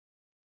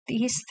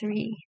 These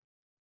three,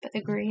 but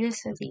the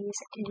greatest of these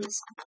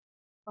is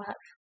love.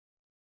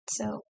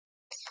 So,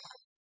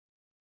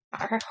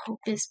 our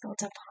hope is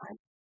built upon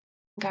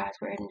God's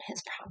word and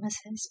his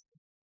promises.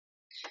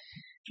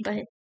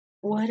 But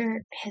what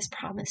are his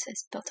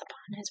promises built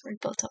upon? His word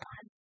built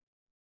upon?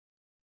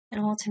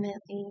 And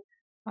ultimately,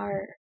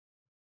 our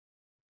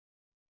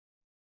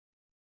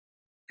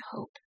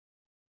hope.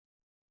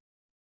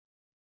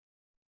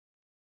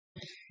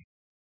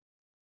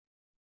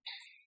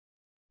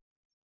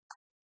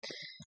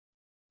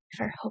 If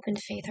our hope and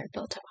faith are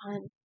built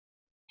upon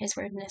his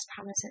word and his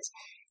promises,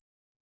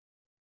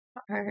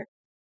 our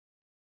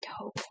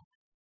hope,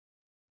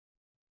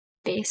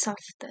 based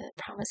off the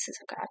promises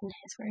of God and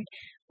his word,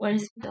 what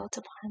is built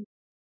upon,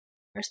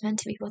 or is meant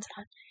to be built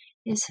upon,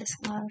 is his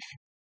love.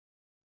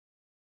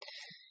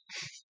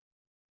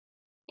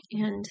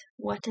 And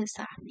what does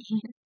that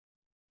mean?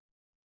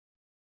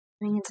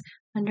 It means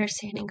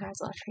understanding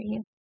God's love for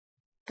you,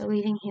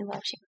 believing he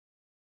loves you,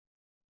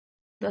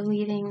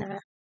 believing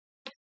that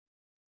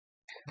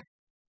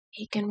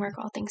he can work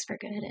all things for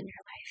good in your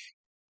life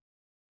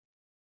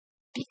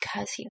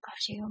because he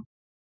loves you,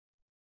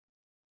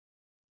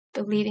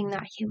 believing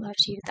that he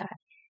loves you, that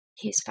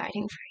he's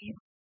fighting for you,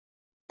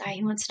 that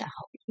he wants to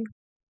help you,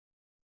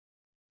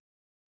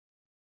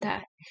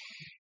 that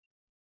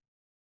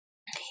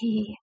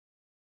he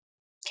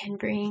can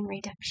bring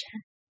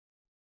redemption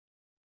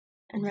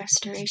and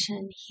restoration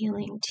and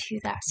healing to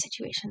that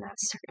situation, that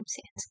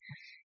circumstance,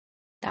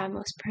 that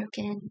most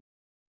broken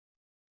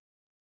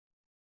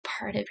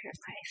part of your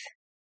life,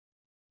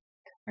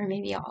 or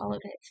maybe all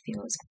of it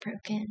feels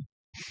broken,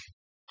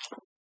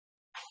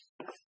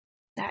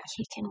 that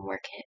he can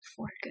work it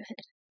for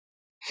good.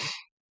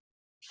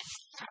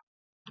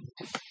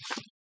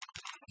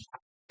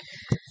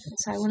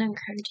 So I want to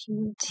encourage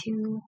you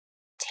to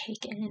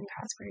take in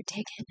God's word,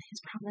 take in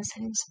his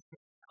promises.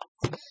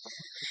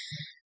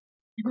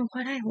 And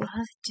what I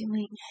love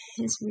doing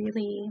is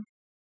really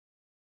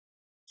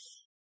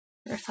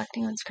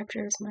reflecting on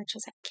scripture as much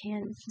as I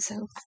can.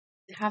 So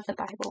I have the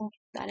Bible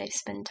that I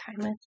spend time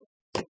with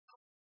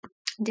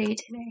day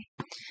to day,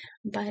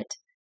 but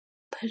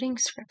putting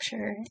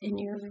scripture in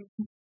your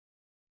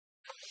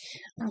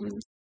room,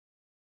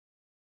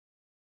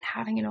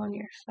 having it on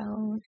your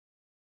phone.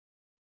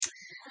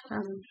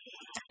 I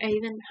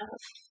even have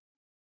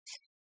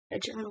a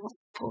journal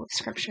full of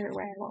scripture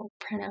where I will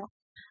print out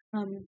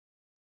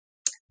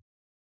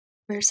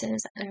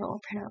verses and I will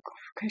print out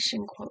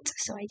Christian quotes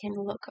so I can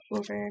look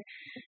over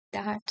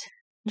that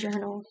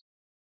journal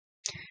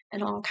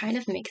and I'll kind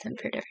of make them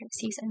for different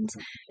seasons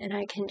and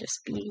I can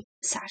just be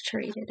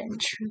saturated in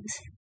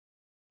truth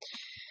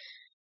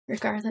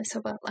regardless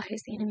of what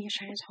lies the enemy is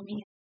trying to tell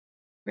me,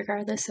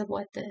 regardless of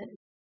what the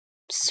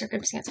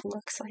circumstance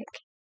looks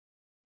like.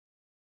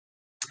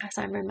 As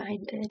I'm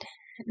reminded,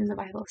 and the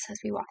Bible says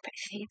we walk by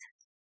faith,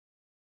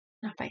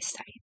 not by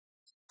sight.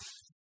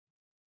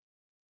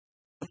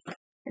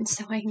 And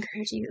so I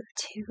encourage you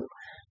to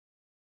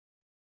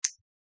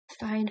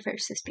find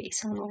verses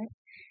based on what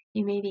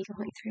you may be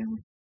going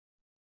through,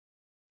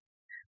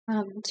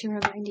 to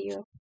remind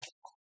you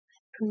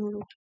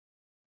who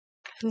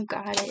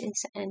God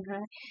is, and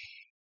that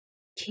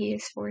He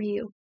is for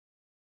you,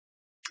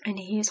 and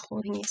He is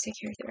holding you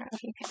secure through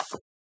everything.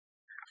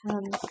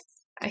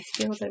 I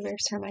feel the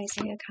verse from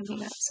Isaiah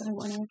coming up, so I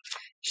want to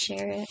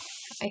share it.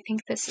 I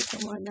think this is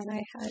the one that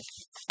I had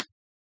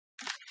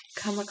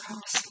come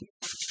across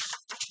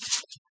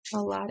a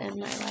lot in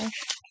my life.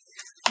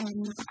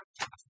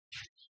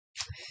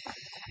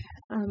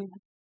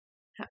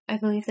 I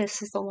believe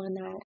this is the one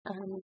that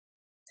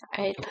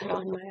I put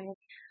on my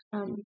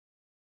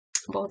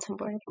bulletin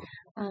board.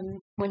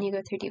 When you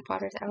go through deep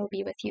waters, I will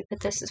be with you.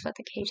 But this is what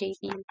the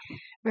KJV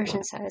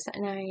version says,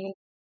 and I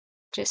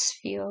just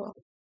feel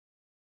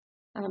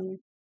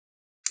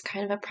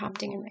kind of a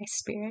prompting in my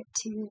spirit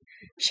to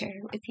share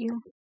it with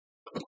you.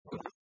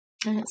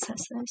 And it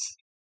says this: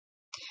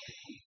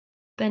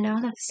 But now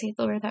that saith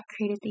the Lord that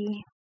created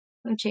thee,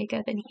 O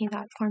Jacob, and he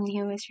that formed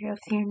thee, O Israel,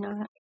 fear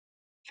not,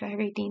 for I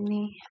redeem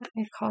thee.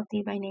 I have called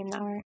thee by name,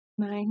 thou art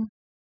mine.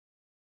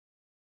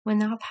 When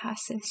thou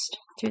passest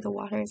through the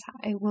waters,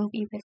 I will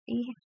be with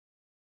thee,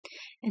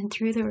 and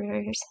through the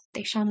rivers,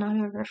 they shall not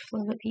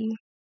overflow thee.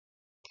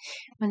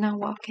 When thou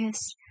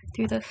walkest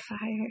through the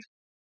fire,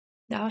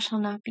 thou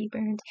shalt not be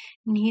burned,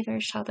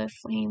 neither shall the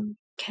flame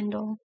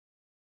kindle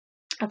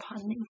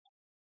upon thee.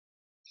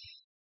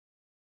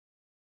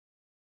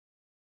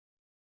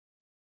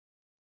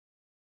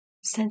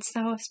 Since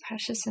thou wast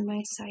precious in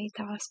my sight,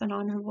 thou hast been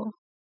honorable,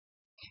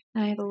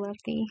 and I have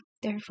loved thee.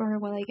 Therefore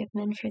will I give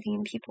men for thee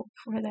and people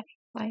for thy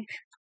life.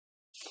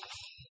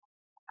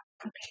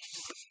 Okay.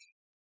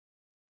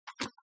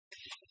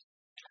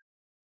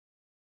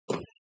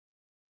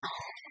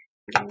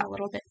 I'm getting a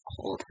little bit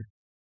cold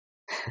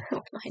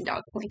with my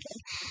dog blanket.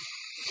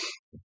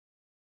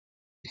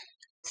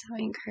 So I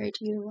encourage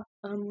you,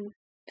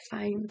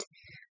 find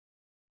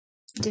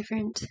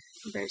different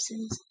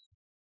verses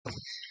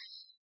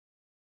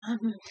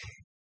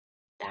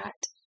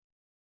that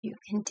you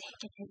can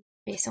take in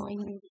based on what you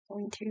may be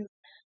going through,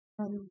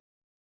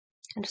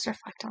 and just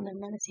reflect on them,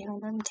 meditate on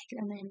them, take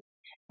them in,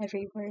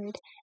 every word,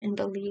 and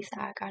believe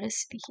that God is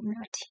speaking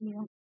that to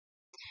you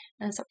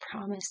as a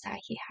promise that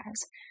He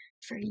has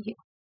for you,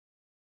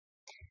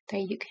 that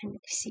you can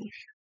receive.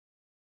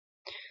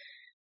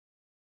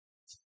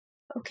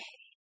 Okay,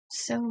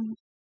 so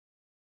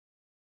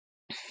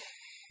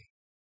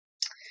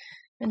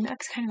the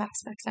next kind of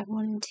aspects I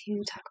wanted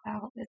to talk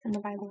about within the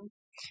Bible,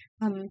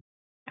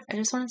 I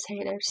just want to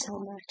say there's so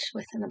much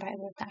within the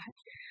Bible that,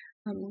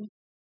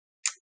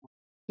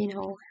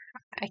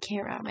 I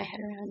can't wrap my head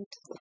around.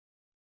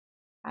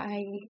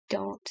 I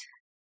don't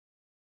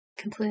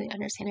completely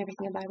understand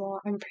everything in the Bible.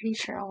 I'm pretty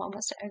sure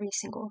almost every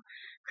single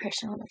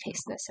Christian on the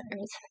face of this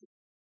earth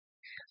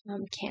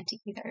can't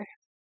either.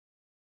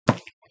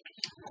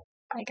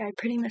 Like, I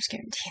pretty much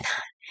guarantee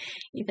that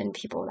even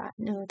people that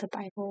know the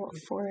Bible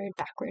forward,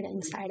 backward,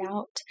 inside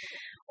out,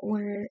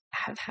 or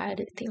have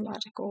had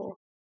theological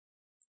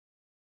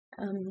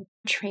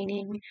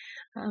training,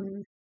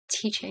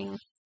 teaching,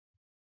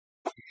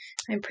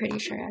 I'm pretty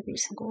sure every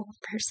single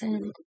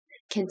person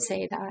can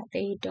say that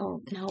they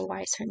don't know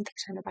why certain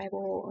things are in the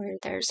Bible, or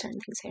there are certain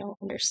things they don't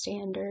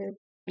understand, or,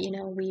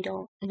 we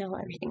don't know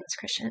everything as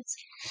Christians.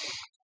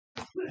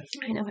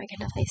 I know I can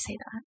definitely say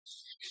that.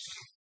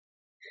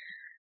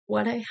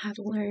 What I have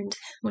learned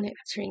when it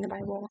comes to reading the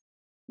Bible,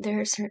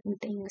 there are certain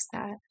things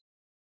that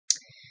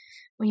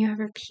when you have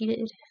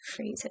repeated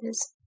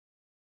phrases,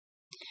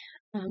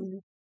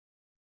 and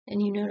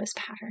you notice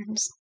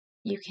patterns,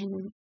 you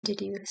can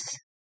deduce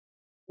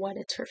what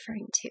it's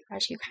referring to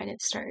as you kind of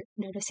start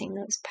noticing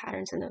those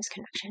patterns and those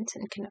connections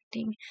and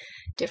connecting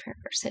different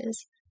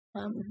verses.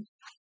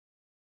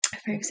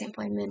 For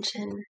example, I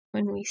mentioned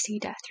when we see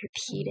death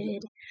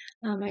repeated,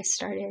 I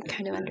started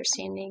kind of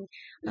understanding,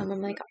 I'm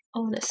like,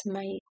 oh, this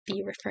might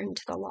be referring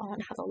to the law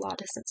and how the law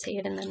doesn't say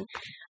it. And then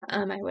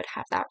I would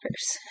have that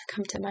verse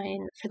come to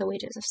mind: for the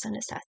wages of sin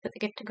is death, but the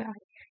gift of God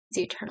is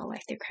eternal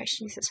life through Christ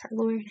Jesus our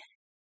Lord.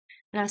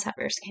 And as that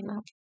verse came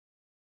up,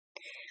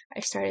 I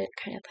started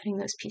kind of putting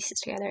those pieces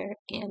together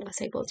and was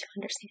able to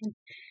understand,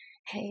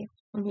 hey,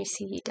 when we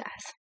see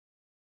death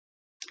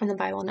in the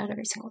Bible, not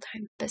every single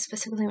time, but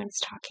specifically when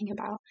it's talking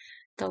about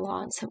the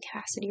law in some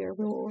capacity or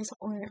rules,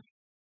 or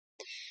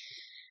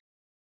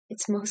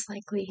it's most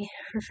likely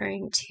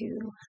referring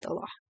to the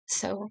law.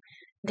 So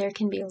there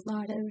can be a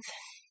lot of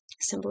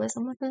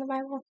symbolism within the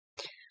Bible.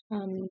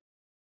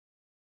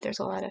 There's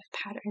a lot of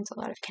patterns, a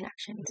lot of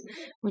connections.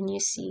 When you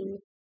see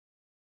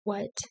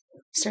what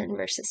certain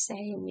verses say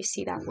and you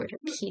see that word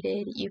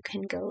repeated, you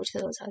can go to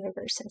those other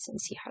verses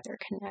and see how they're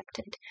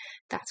connected.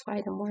 That's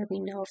why the more we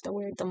know of the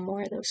word, the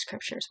more those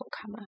scriptures will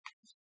come up,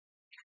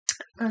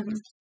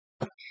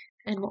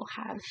 and we'll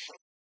have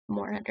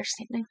more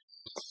understanding.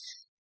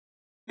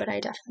 But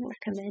I definitely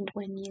recommend,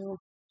 when you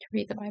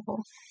read the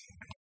Bible,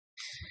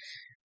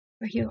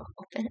 where you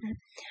open it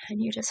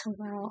and you just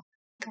allow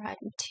God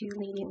to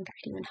lead you and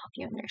guide you and help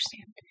you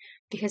understand.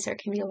 Because there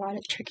can be a lot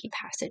of tricky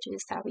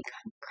passages that we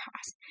come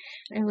across.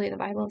 And I believe the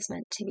Bible is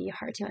meant to be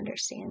hard to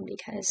understand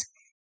because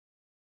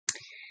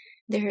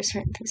there are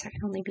certain things that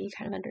can only be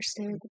kind of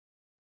understood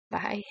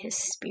by His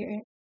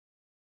Spirit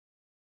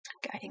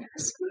guiding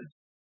us.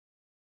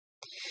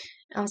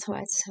 Also,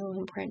 it's so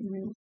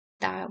important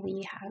that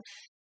we have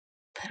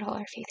put all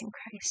our faith in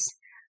Christ,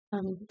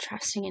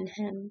 trusting in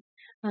Him,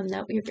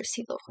 that we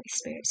receive the Holy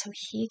Spirit so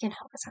He can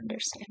help us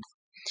understand.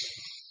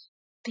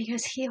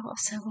 Because He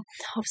also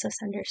helps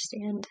us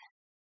understand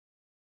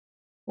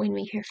when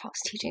we hear false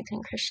teachings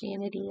in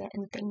Christianity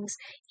and things.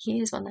 He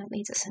is one that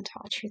leads us into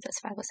all truth. As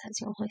the Bible says,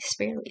 the Holy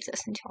Spirit leads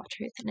us into all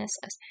truth. And it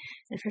says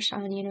in 1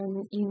 John,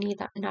 you need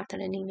not that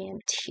any man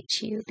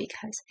teach you,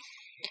 because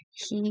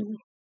He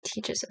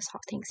teaches us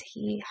all things.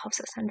 He helps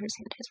us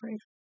understand His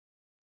word.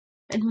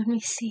 And when we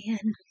see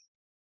in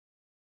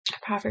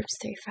Proverbs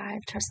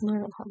 3:5, trust in the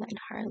Lord with all thine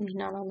heart, lean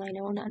not on thine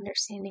own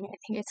understanding, I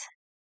think it's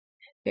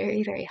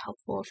very, very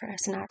helpful for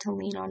us not to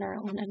lean on our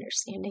own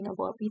understanding of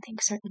what we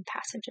think certain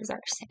passages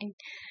are saying,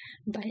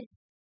 but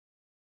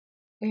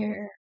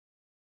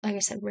like I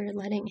said, we're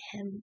letting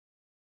Him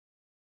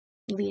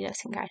lead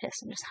us and guide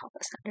us and just help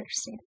us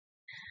understand.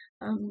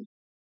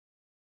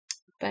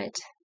 But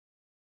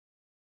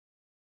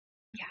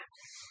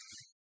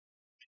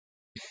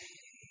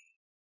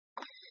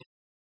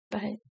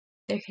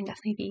there can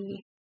definitely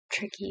be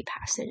tricky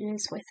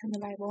passages within the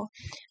Bible.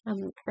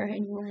 For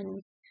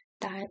anyone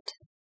that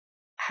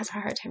has a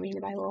hard time reading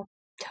the Bible,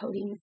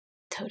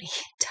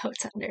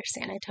 totes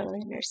understand. I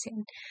totally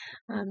understand.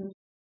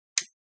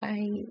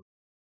 I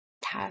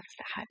have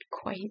had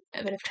quite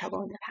a bit of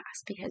trouble in the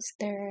past because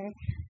there are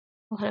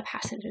a lot of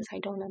passages I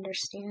don't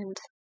understand.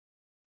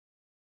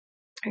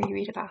 Or you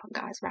read about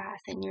God's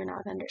wrath and you're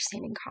not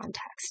understanding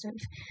context of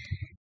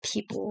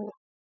people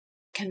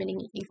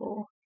committing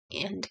evil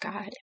and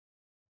God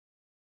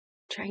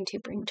trying to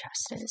bring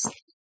justice.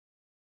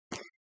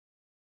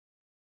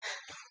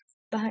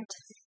 But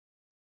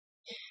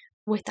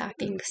with that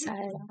being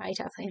said, I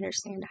definitely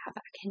understand how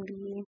that can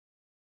be.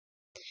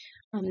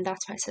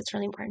 That's why it's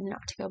really important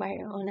not to go by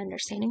your own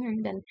understanding or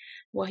even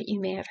what you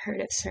may have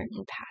heard of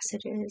certain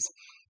passages,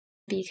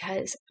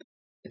 because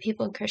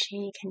people in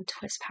Christianity can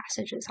twist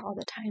passages all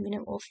the time and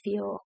it will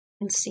feel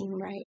and seem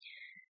right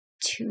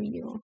to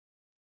you.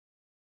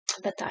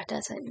 But that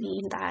doesn't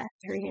mean that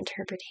the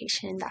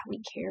reinterpretation that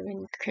we hear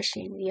in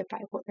Christianity of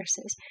Bible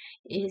verses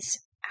is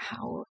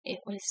how it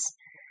was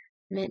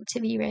meant to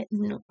be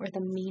written or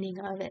the meaning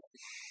of it.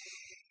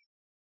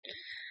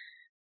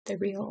 The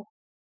real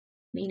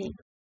meaning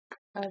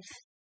of,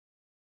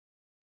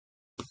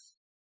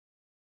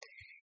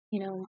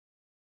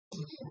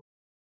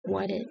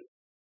 what it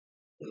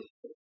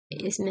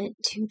is meant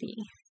to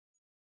be.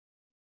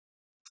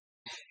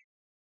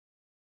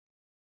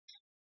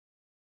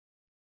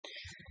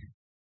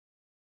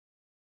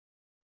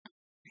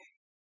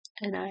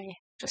 And I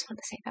just want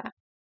to say that.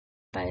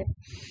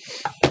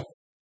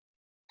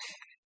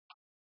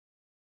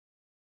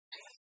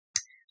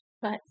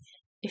 But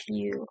if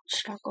you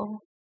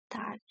struggle with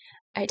that,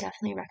 I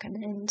definitely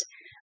recommend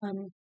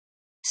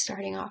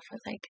starting off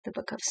with like the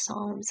book of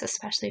Psalms,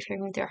 especially if you're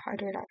going through a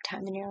hard or dark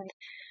time in your life.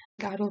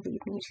 God will lead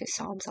me to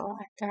Psalms a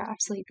lot. They're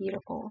absolutely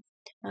beautiful.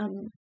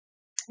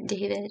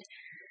 David,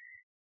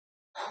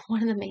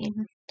 one of the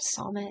main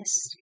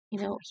psalmists,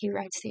 he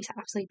writes these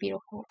absolutely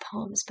beautiful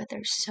poems, but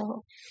they're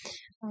so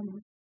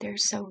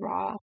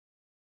raw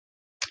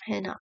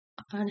and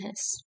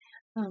honest.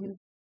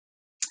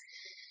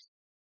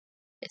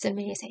 It's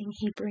amazing.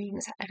 He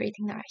brings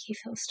everything that he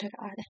feels to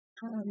God.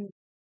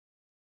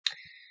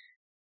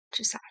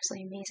 Just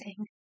absolutely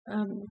amazing.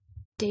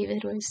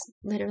 David was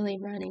literally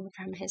running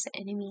from his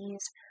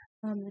enemies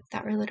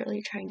that were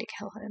literally trying to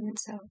kill him. And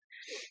so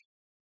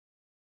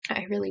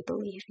I really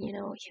believe, he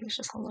was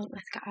just alone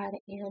with God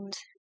and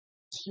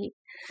he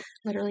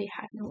literally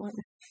had no one,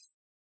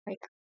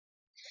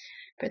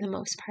 for the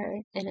most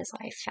part in his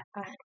life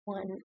at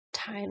one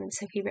time. And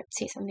so he writes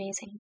these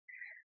amazing,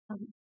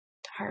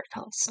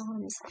 heartfelt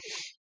songs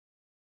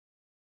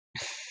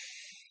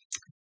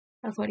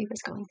of what he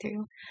was going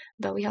through.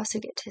 But we also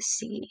get to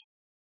see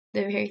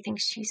the very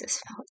things Jesus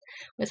felt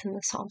within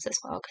the Psalms as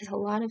well, because a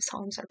lot of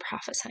Psalms are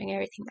prophesying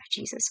everything that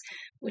Jesus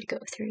would go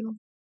through.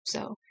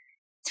 So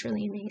it's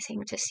really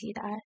amazing to see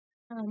that.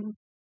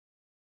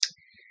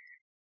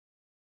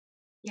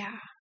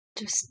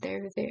 Just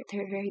they're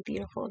very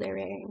beautiful. They're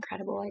very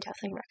incredible. I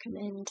definitely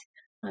recommend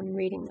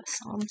reading the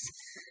Psalms.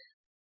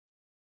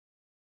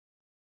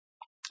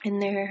 And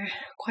they're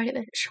quite a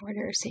bit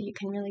shorter, so you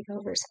can really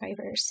go verse by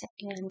verse,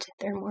 and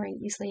they're more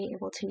easily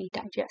able to be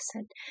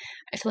digested.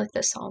 I feel like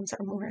the Psalms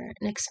are more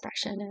an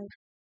expression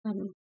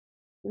of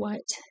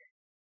what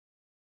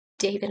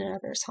David and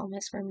other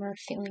psalmists were more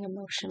feeling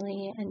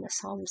emotionally, and the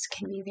Psalms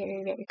can be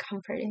very, very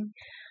comforting.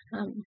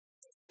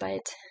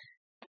 But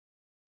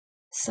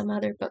some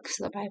other books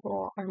of the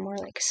Bible are more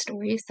like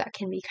stories that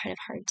can be kind of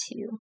hard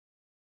to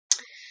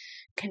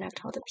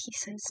connect all the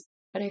pieces.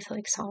 but I feel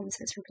like Psalms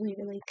is a really,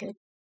 really good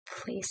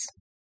place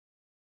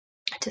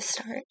to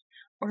start,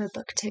 or a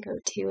book to go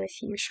to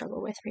if you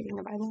struggle with reading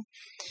the Bible.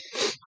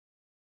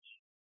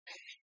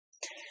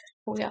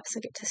 We also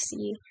get to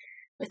see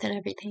within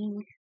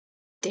everything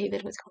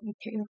David was going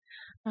through,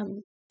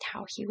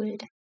 how he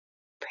would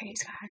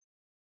praise God.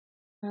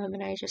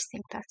 And I just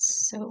think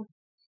that's so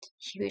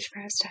huge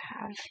for us to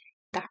have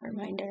that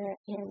reminder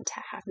and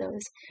to have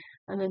those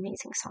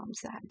amazing Psalms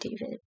that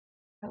David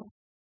wrote.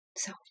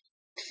 So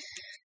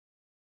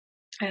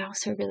I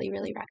also really,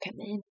 really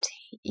recommend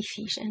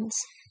Ephesians.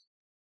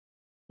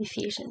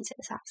 Ephesians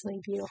is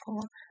absolutely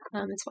beautiful.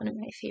 It's one of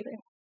my favorite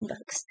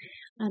books.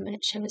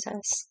 It shows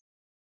us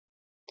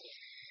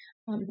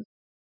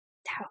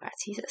how God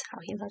sees us, how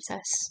he loves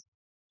us,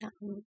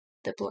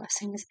 the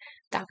blessings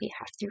that we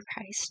have through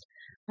Christ.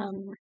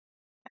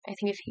 I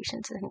think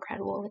Ephesians is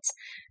incredible. It's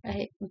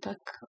a book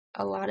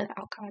a lot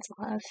about God's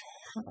love.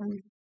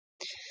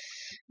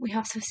 We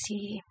also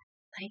see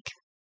like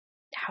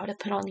how to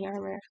put on the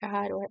armor of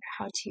God, or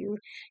how to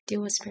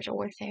deal with spiritual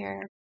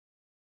warfare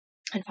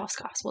and false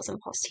gospels and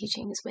false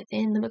teachings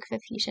within the book of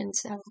Ephesians.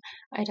 So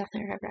I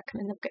definitely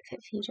recommend the book of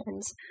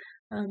Ephesians.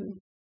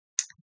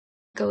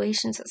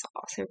 Galatians is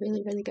also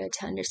really, really good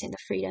to understand the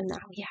freedom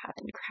that we have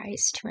in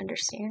Christ, to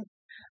understand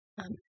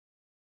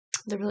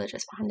the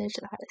religious bondage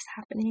that is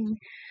happening.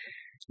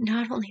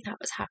 Not only that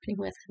was happening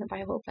within the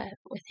Bible, but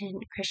within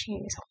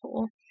Christianity as a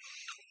whole.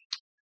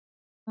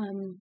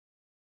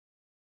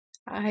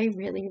 I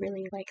really,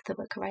 really like the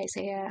book of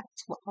Isaiah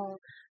as well.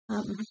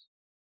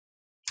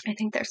 I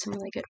think there's some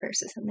really good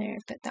verses in there,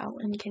 but that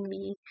one can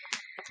be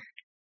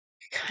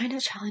kind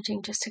of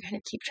challenging just to kind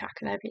of keep track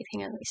of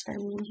everything, at least for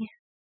me.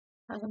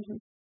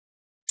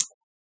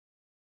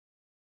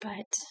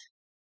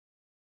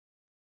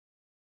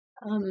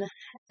 And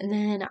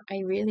then I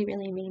really,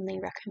 really mainly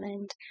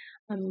recommend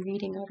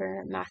reading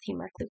over Matthew,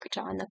 Mark, Luke,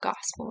 John, the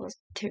Gospels,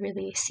 to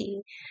really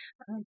see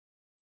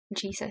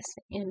Jesus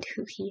and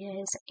who he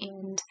is.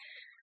 And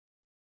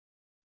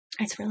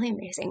it's really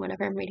amazing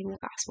whenever I'm reading the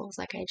Gospels.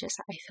 Like I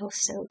feel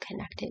so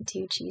connected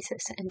to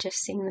Jesus, and just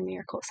seeing the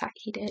miracles that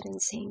he did,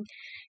 and seeing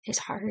his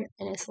heart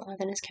and his love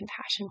and his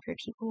compassion for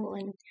people,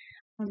 and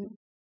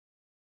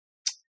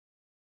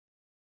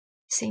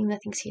seeing the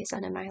things he has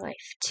done in my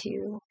life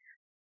too.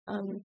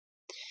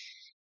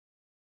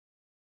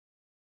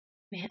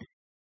 Man.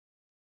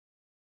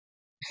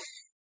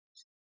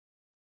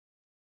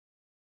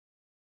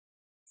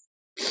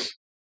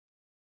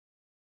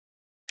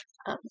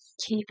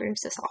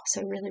 Hebrews is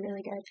also really,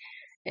 really good.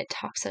 It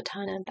talks a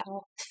ton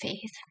about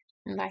faith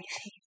and by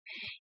faith,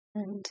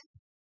 and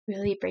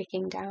really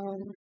breaking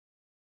down,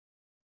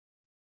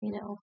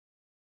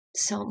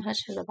 so much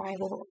of the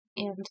Bible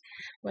and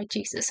what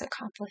Jesus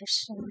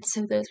accomplished. And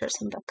so those are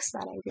some books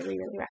that I really,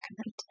 really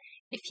recommend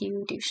if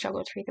you do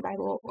struggle to read the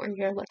Bible, or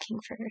you're looking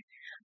for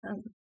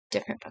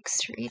different books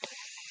to read.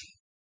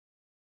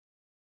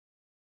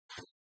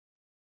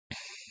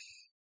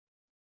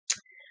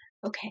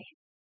 Okay,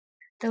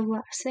 the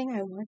last thing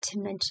I want to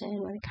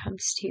mention when it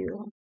comes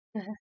to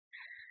the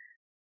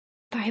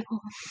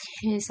Bible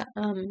is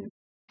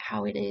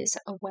how it is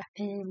a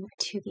weapon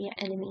to the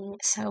enemy.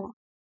 So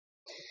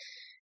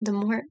the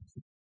more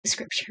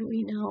scripture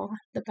we know,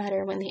 the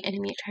better. When the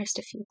enemy tries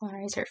to fuel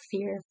lies or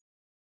fear,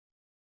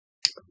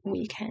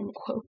 we can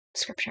quote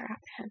scripture at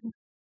him.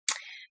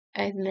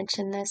 I've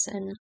mentioned this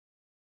in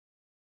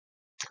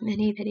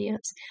many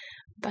videos,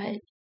 but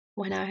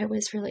when I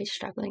was really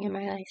struggling in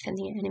my life and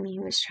the enemy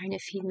was trying to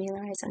feed me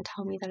lies and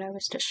tell me that I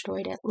was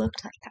destroyed, it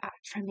looked like that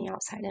from the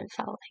outside and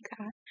felt like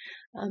that.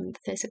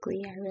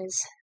 Physically, I was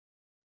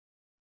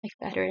like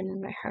bedridden,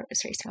 and my heart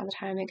was racing all the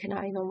time. I could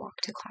not even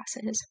walk to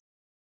classes,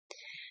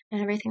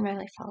 and everything in my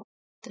life felt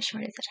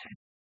destroyed at the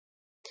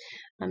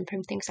time,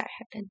 from things I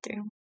had been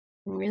through,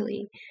 and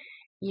really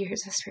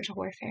years of spiritual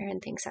warfare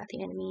and things that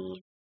the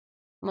enemy,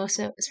 most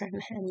of it was from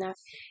him, that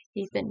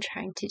he's been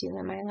trying to do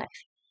in my life.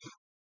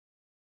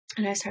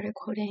 And I started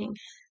quoting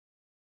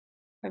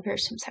a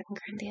verse from 2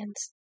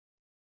 Corinthians.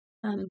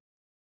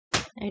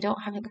 I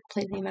don't have it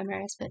completely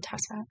memorized, but it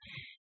talks about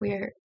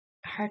we're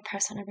hard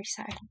pressed on every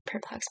side,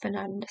 perplexed but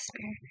not in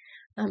despair,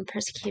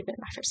 persecuted but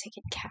not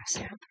forsaken, cast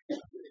down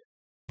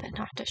but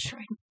not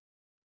destroyed.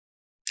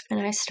 And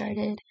I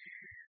started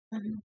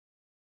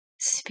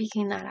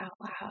speaking that out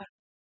loud.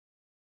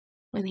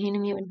 When the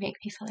enemy would make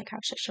me feel like I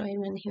was destroyed,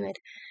 when he would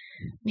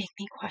make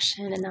me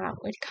question, and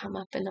that would come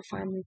up in the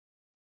form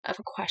of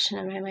a question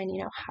in my mind,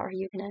 how are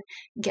you going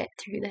to get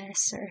through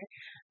this? Or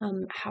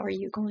how are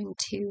you going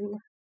to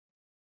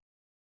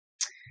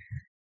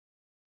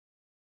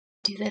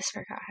do this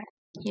for God?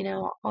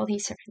 All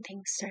these different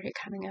things started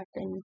coming up,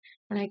 and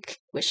when I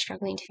was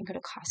struggling to go to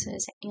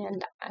classes,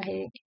 and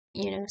I,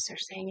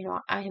 started saying,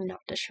 I am not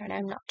destroyed, I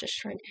am not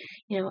destroyed.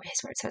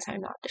 His word says I'm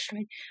not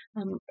destroyed.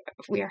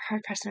 We are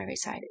hard pressed on every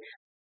side.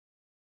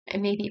 I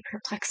may be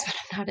perplexed, but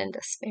I'm not in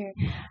despair.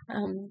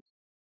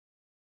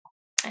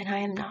 And I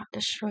am not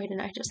destroyed.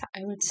 And I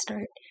would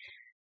start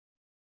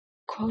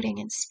quoting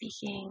and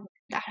speaking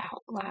that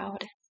out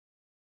loud.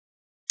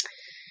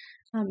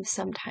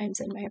 sometimes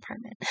in my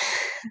apartment.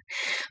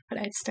 But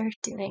I'd start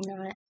doing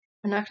that.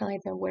 I'm not gonna lie,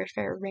 the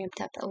warfare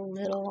ramped up a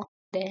little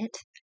bit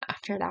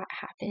after that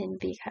happened,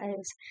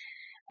 because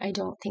I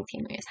don't think the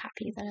enemy is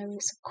happy that I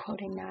was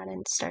quoting that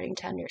and starting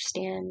to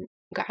understand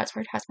God's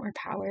word has more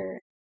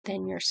power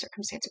than your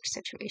circumstance or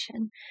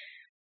situation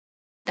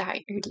that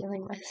you're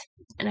dealing with.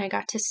 And I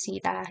got to see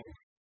that,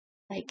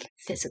 like,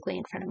 physically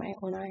in front of my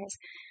own eyes.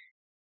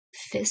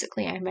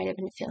 Physically, I might have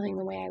been feeling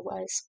the way I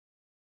was.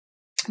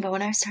 But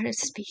when I started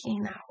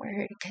speaking that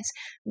word, because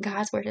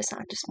God's word is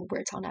not just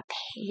words on a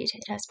page,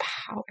 it has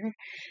power.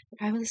 The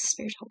Bible is a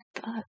spiritual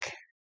book.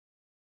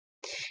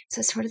 So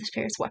it's sort of the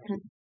spirit's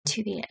weapon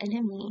to the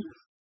enemy.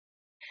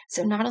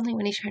 So not only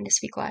when he's trying to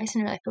speak lies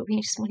in your life, but when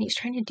he's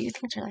trying to do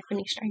things in your life, when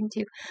he's trying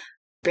to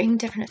bring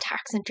different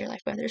attacks into your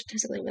life, whether it's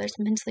physically, whether it's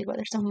mentally,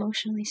 whether it's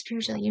emotionally,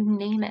 spiritually, you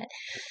name it.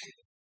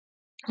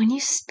 When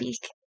you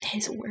speak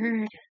his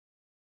word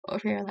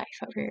over your life,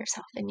 over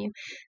yourself, and you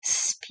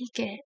speak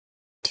it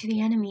to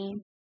the enemy,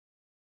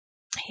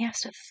 he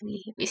has to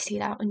flee. We see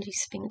that when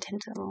Jesus being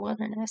tempted in the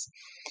wilderness.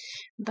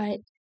 But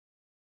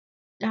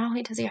not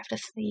only does he have to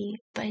flee,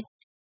 but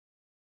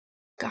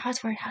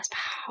God's word has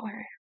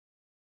power.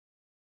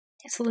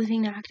 It's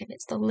living and active.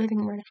 It's the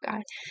living word of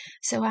God.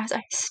 So as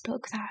I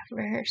spoke that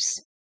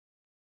verse,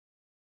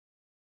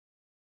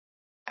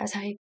 as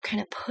I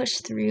kind of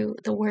pushed through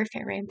the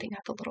warfare ramping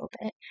up a little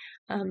bit,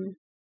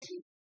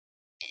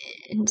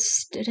 and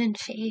stood in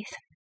faith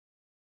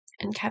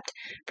and kept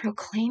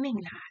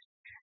proclaiming that,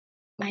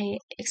 my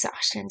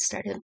exhaustion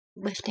started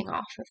lifting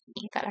off of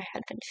me that I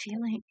had been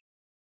feeling.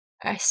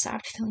 I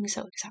stopped feeling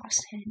so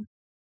exhausted.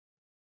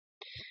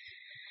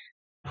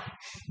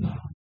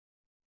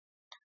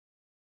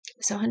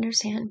 So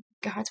understand,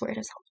 God's word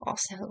is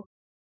also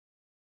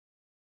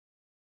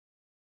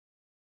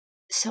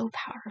so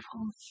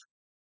powerful,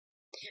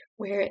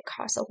 where it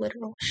caused a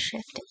literal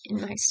shift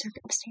in my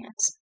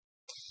circumstance.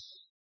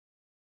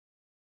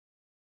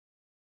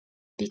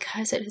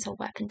 Because it is a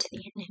weapon to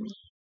the enemy,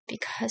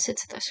 because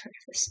it's the sword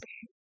of the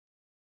Spirit,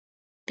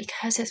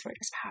 because his word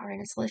is power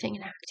and it's living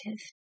and active.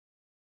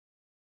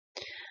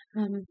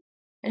 And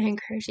I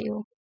encourage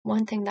you,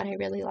 one thing that I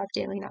really love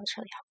doing that was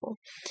really helpful,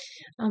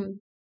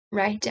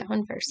 write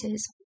down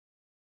verses.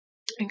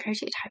 I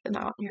encourage you to type them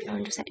out on your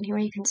phone, just anywhere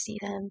you can see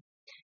them,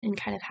 and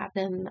kind of have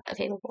them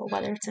available,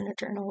 whether it's in a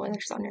journal, whether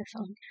it's on your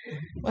phone,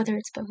 whether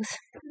it's both.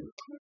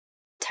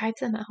 Type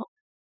them out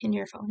in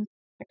your phone,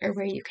 or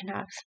where you can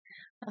have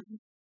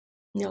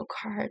note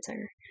cards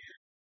or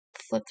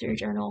flip through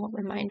journal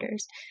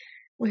reminders,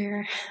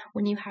 where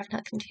when you have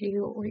nothing to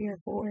do, or you're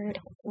bored,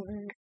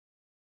 or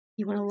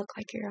you want to look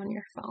like you're on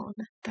your phone,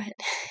 but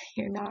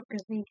you're not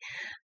really,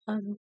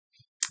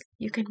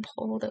 you can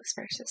pull those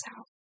verses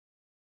out.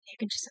 You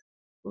can just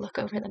look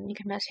over them. You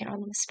can meditate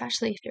on them,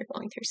 especially if you're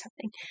going through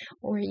something,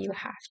 or you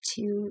have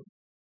to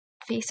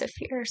face a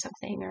fear or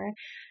something, or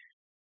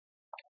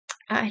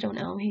I don't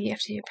know, maybe you have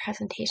to do a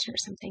presentation or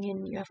something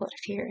and you have a lot of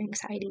fear,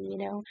 anxiety,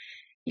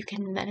 you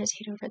can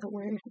meditate over the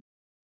word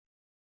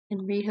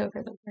and read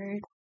over the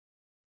word,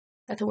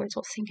 that the words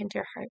will sink into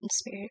your heart and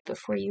spirit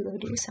before you go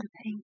do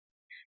something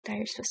that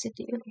you're supposed to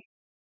do,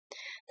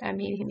 that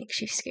maybe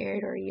makes you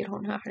scared or you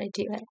don't know how to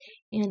do it,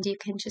 and you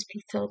can just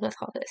be filled with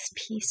all this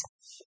peace.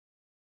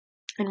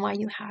 And while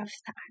you have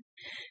that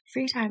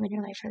free time in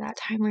your life, or that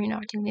time where you're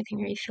not doing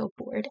anything, or you feel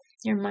bored,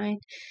 your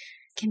mind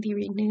can be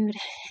renewed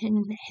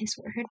in his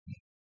word.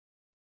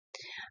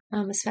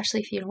 Especially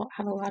if you don't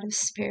have a lot of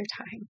spare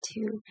time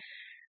to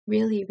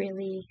really,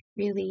 really,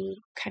 really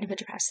kind of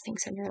address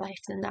things in your life,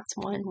 then that's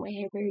one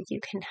way where you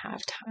can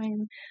have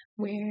time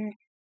where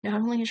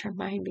not only is your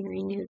mind being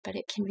renewed, but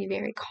it can be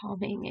very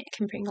calming. It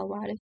can bring a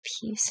lot of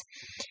peace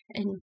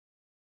and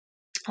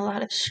a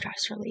lot of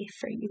stress relief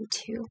for you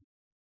too.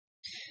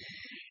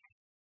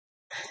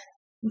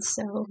 And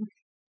so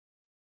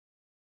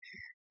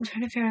I'm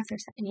trying to figure out if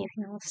there's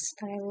anything else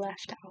that I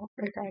left out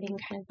regarding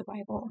kind of the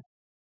Bible.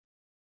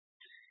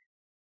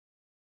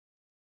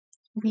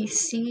 We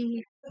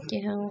see,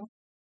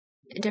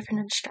 different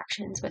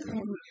instructions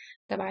within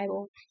the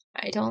Bible.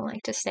 I don't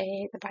like to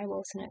say the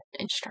Bible is an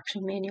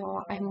instruction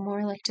manual. I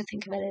more like to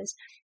think of it as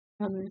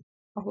a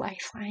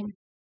lifeline,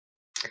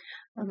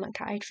 a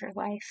guide for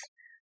life,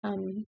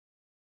 all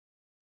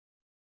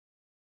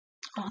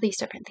these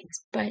different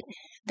things. But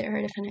there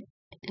are different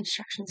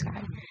instructions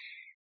God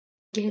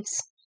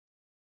gives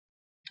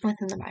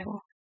within the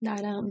Bible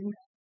that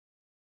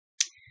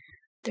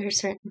there are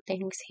certain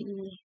things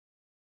he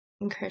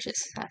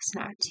encourages us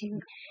not to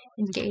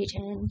engage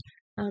in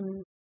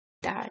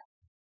that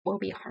will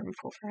be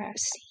harmful for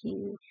us.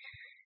 He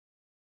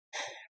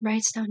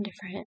writes down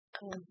different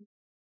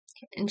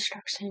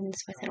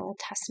instructions within Old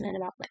Testament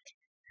about like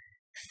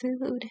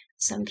food.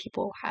 Some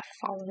people have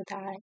followed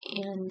that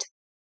and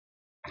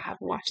have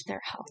watched their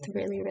health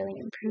really, really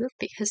improve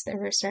because there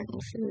were certain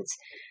foods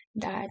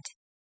that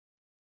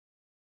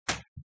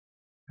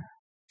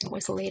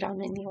was laid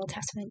on in the Old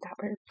Testament that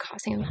were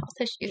causing them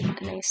health issues,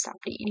 and they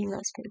stopped eating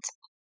those foods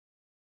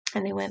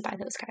and they went by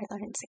those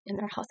guidelines and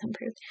their health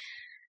improved.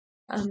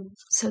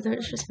 So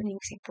there's just many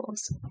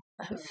examples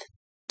of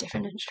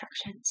different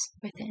instructions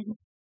within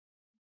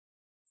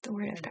the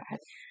Word of God,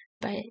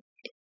 but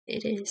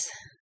it is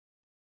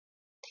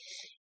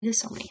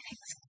so many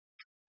things.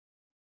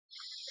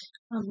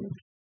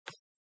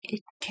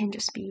 It can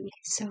just be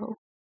so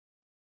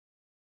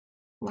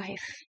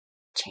life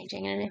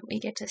changing, and we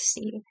get to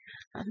see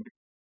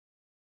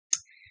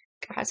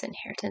God's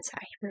inheritance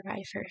that He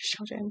provided for His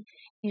children,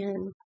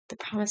 and the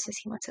promises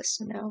He wants us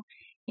to know,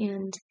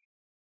 and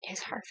His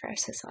heart for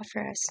us, His love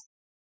for us,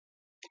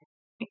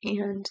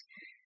 and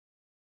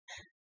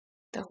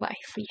the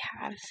life we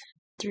have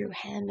through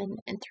Him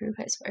and through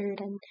His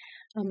Word, and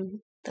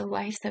the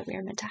life that we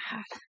are meant to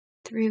have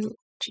through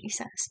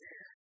Jesus.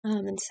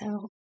 And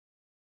so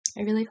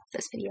I really hope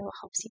this video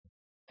helps you.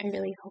 I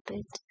really hope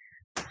it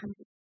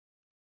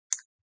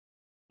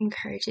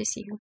encourages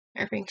you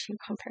or brings you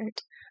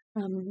comfort,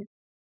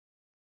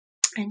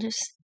 and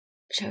just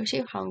shows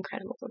you how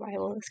incredible the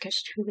Bible is,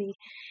 because truly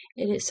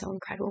it is so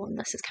incredible. And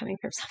this is coming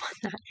from someone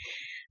that,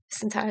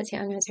 since I was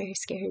young, I was very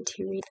scared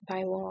to read the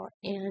Bible,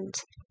 and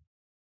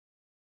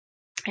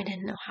I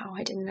didn't know how.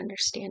 I didn't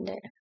understand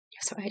it.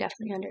 So I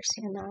definitely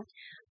understand that.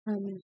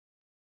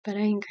 But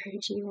I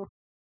encourage you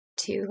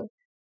to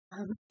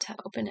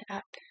open it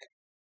up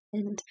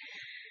and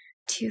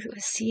to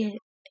see it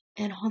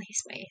in all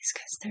these ways,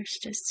 because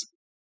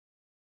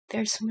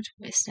there's so much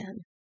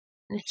wisdom,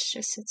 and it's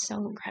so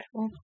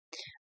incredible.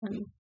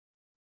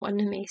 What an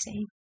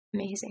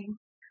amazing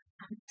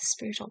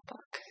spiritual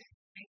book.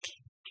 Like,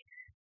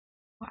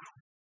 wow.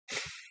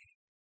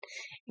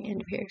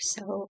 And we're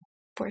so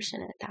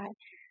fortunate that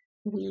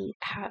we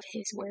have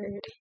His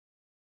Word,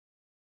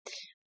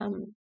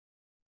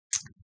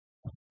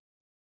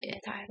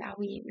 that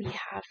we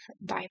have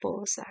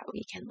Bibles that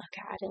we can look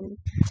at,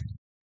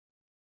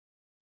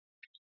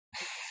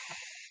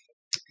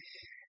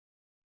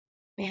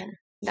 and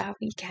that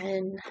we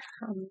can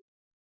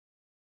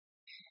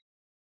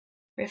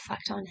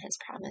reflect on His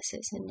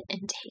promises and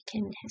take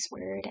in His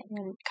Word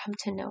and come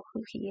to know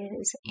who He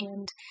is,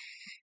 and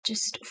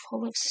just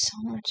full of so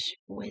much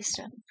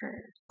wisdom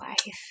for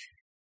life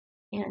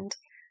and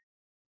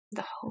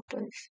the hope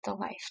of the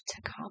life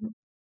to come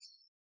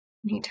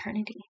in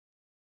eternity.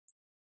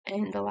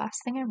 And the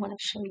last thing I want to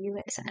show you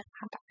is an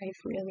app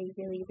I've really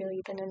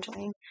been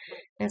enjoying,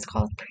 and it's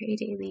called Pray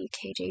Daily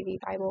KJV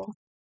Bible.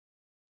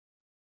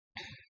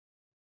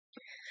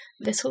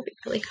 This will be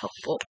really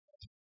helpful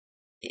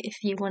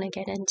if you want to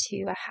get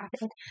into a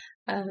habit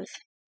of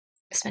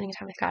spending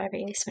time with God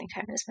every day, spending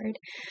time in His Word.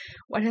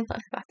 What I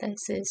love about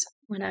this is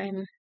when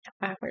I'm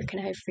at work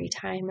and I have free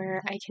time,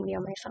 or I can be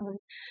on my phone,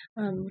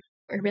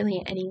 or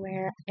really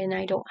anywhere, and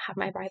I don't have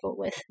my Bible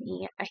with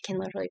me, I can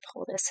literally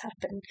pull this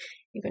up, and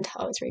you can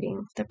tell I was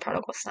reading The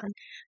Prodigal Son.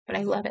 But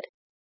I love it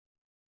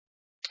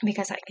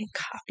because I can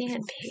copy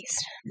and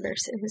paste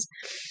verses.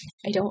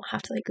 I don't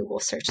have to Google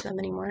search them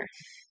anymore.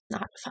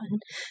 Not fun,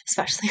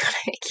 especially when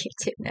I make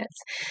YouTube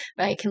notes.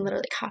 But I can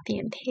literally copy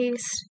and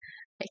paste.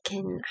 I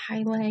can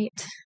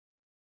highlight.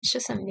 It's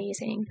just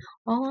amazing.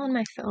 All on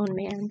my phone,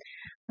 man.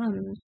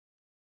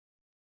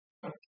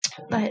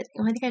 But the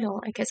only thing I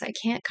don't like is I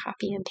can't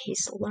copy and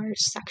paste large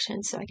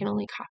sections, so I can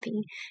only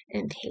copy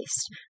and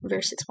paste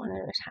verses one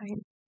at a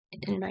time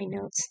in my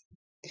notes.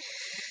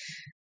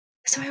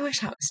 So I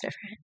wish that was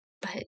different.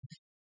 But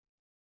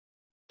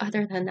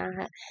other than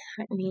that,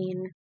 I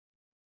mean,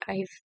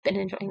 I've been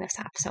enjoying this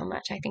app so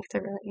much. I think it's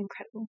a really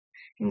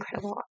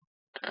incredible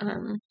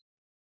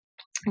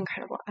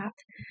app.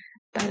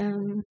 But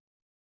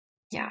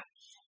yeah,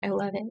 I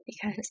love it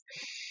because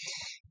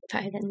if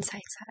I have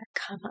insights that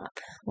come up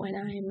when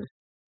I'm,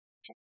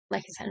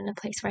 like I said, in a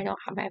place where I don't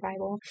have my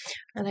Bible,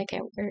 or like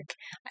at work,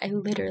 I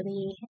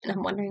literally, and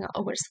I'm wondering,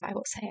 oh, what does the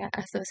Bible say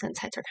as those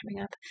insights are coming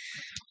up?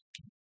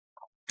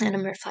 And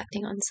I'm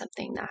reflecting on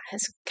something that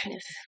has kind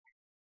of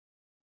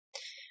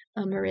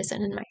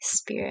arisen in my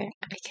spirit.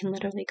 I can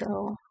literally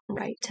go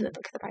right to the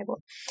book of the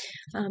Bible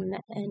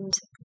and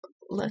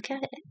look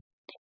at it,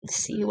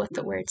 see what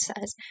the Word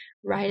says,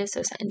 right as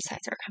those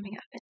insights are coming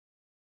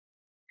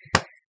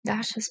up.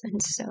 That's just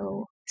been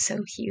so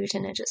huge,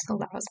 and it just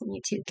allows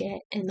me to get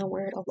in the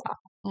Word a lot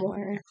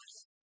more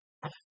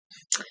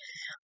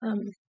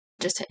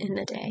just in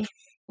the day,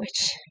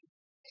 which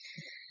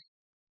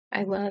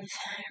I love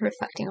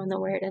reflecting on the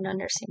Word and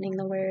understanding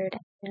the Word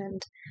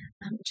and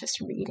just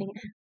reading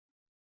it.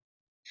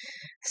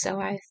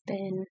 So I've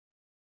been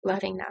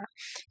loving that.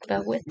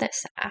 But with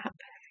this app,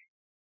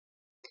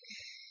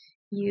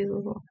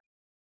 you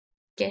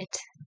get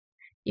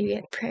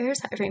prayers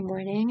every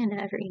morning and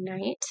every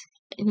night,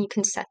 and you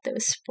can set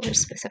those for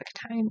specific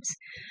times.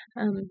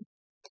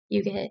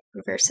 You get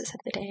verses of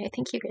the day. I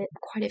think you get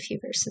quite a few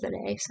verses a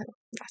day, so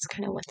that's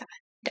kind of what that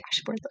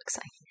dashboard looks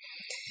like.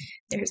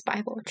 There's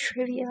Bible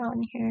trivia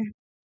on here.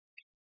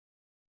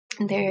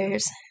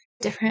 There's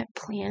different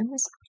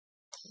plans.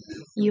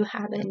 You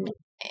have an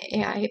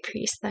AI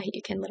priest that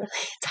you can literally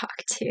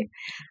talk to.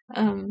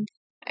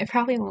 I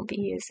probably won't be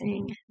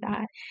using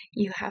that.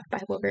 You have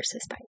Bible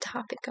verses by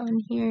topic on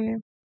here.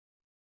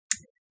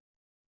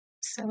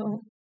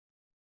 So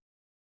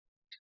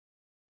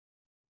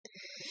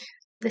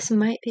this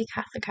might be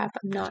Catholic app,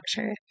 I'm not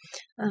sure.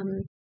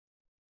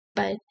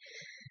 But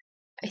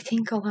I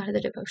think a lot of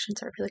the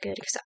devotions are really good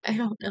because I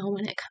don't know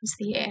when it comes to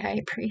the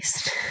AI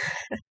priest.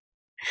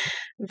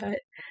 But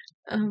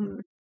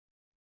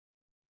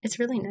it's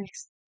really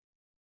nice.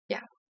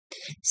 Yeah.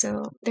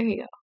 So there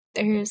you go.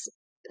 There's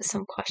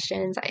some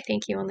questions. I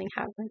think you only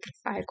have like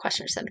 5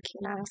 questions that you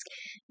can ask,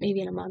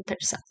 maybe in a month or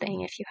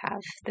something if you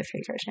have the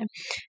free version.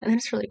 And then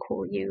it's really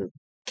cool. You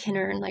can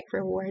earn like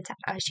rewards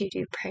as you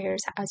do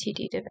prayers, as you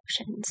do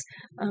devotions,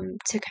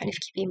 to kind of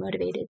keep you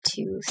motivated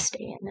to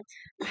stay in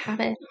the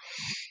habit.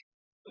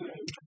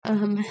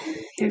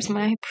 Here's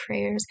my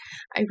prayers.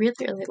 I really,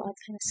 really love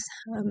this.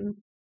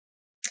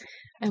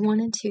 I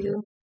wanted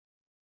to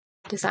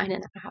design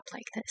an app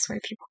like this where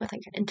people could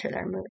like enter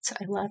their mood. So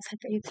I love that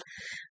they've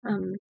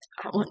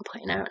at one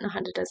point I don't know how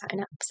to design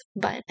apps,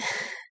 but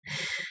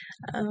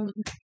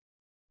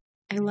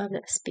I love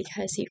this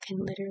because you can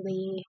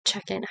literally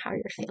check in how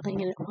you're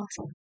feeling, and it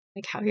also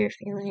like how you're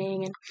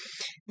feeling, and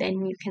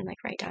then you can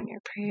like write down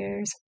your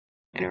prayers,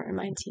 and it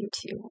reminds you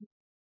to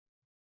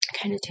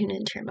kind of tune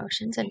into your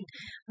emotions, and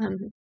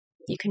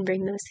you can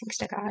bring those things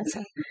to God.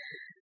 So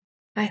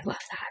I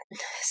love that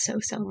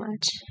so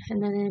much.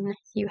 And then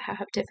you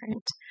have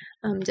different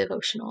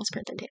devotionals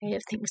for the day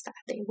of things that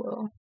they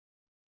will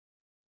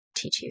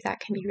teach you that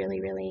can be really,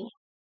 really,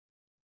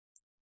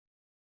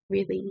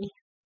 really,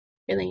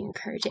 really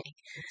encouraging.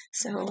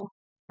 So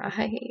like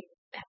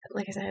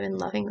I said, I've been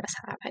loving this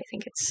app. I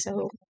think it's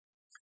so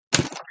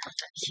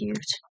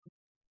huge.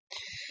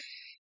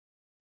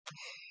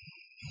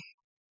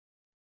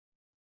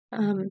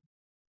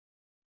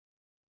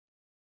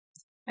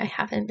 I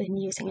haven't been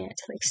using it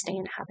to like stay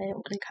in habit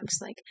when it comes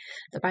to like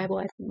the Bible.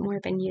 I've more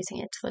been using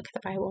it to look at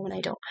the Bible when I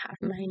don't have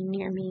mine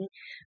near me.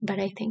 But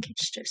I think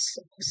it's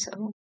just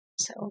so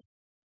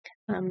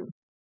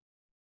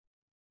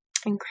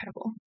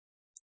incredible.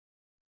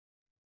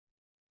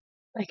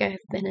 Like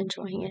I've been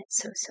enjoying it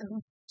so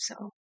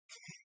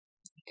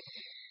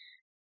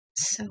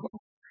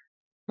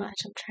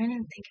much. I'm trying to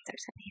think if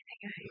there's anything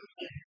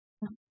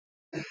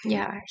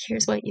yeah,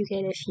 here's what you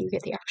get if you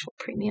get the actual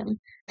premium.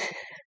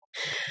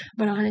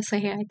 But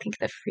honestly, I think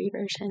the free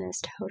version is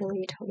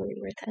totally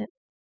worth it.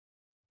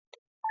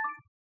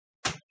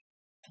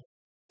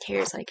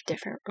 Here's like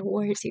different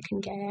rewards you can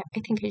get. I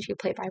think as you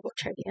play Bible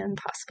trivia and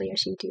possibly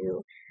as you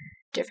do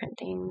different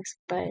things,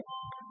 but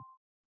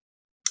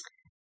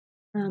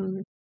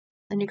then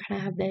you kind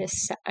of have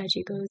this as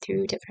you go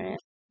through different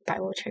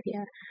Bible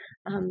trivia.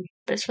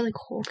 But it's really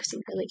cool because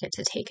you really get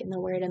to take in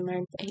the word and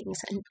learn things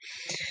and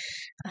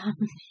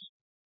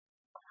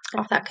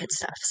all that good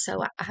stuff. So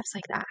apps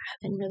like that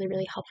have been really,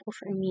 really helpful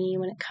for me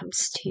when it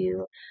comes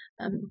to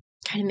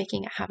kind of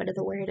making a habit of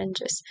the word and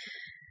just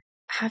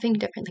having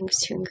different things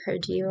to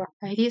encourage you.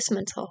 I've used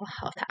mental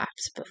health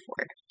apps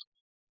before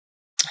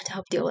to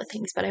help deal with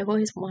things, but I've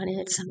always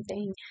wanted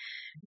something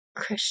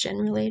Christian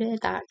related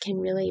that can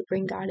really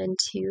bring God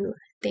into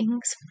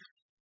things,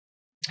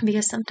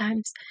 because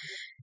sometimes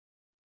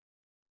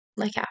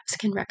like apps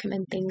can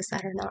recommend things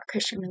that are not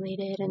Christian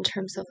related in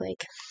terms of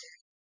like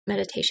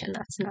meditation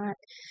that's not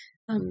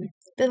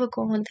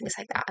biblical and things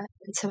like that.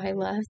 And so I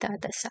love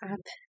that this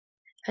app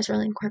has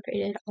really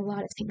incorporated a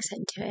lot of things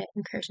into it: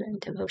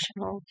 encouragement,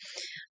 devotional,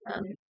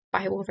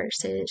 Bible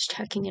verses,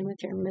 checking in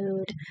with your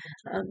mood.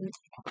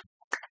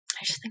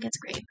 I just think it's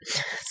great.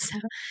 So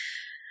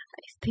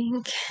I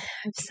think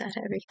I've said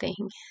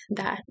everything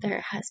that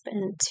there has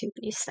been to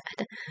be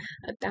said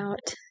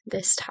about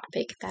this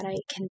topic that I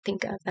can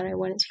think of that I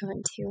wanted to go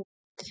into.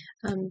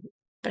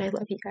 But I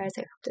love you guys.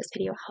 I hope this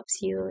video helps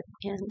you,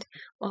 and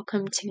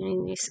welcome to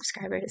new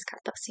subscribers. God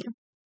bless you.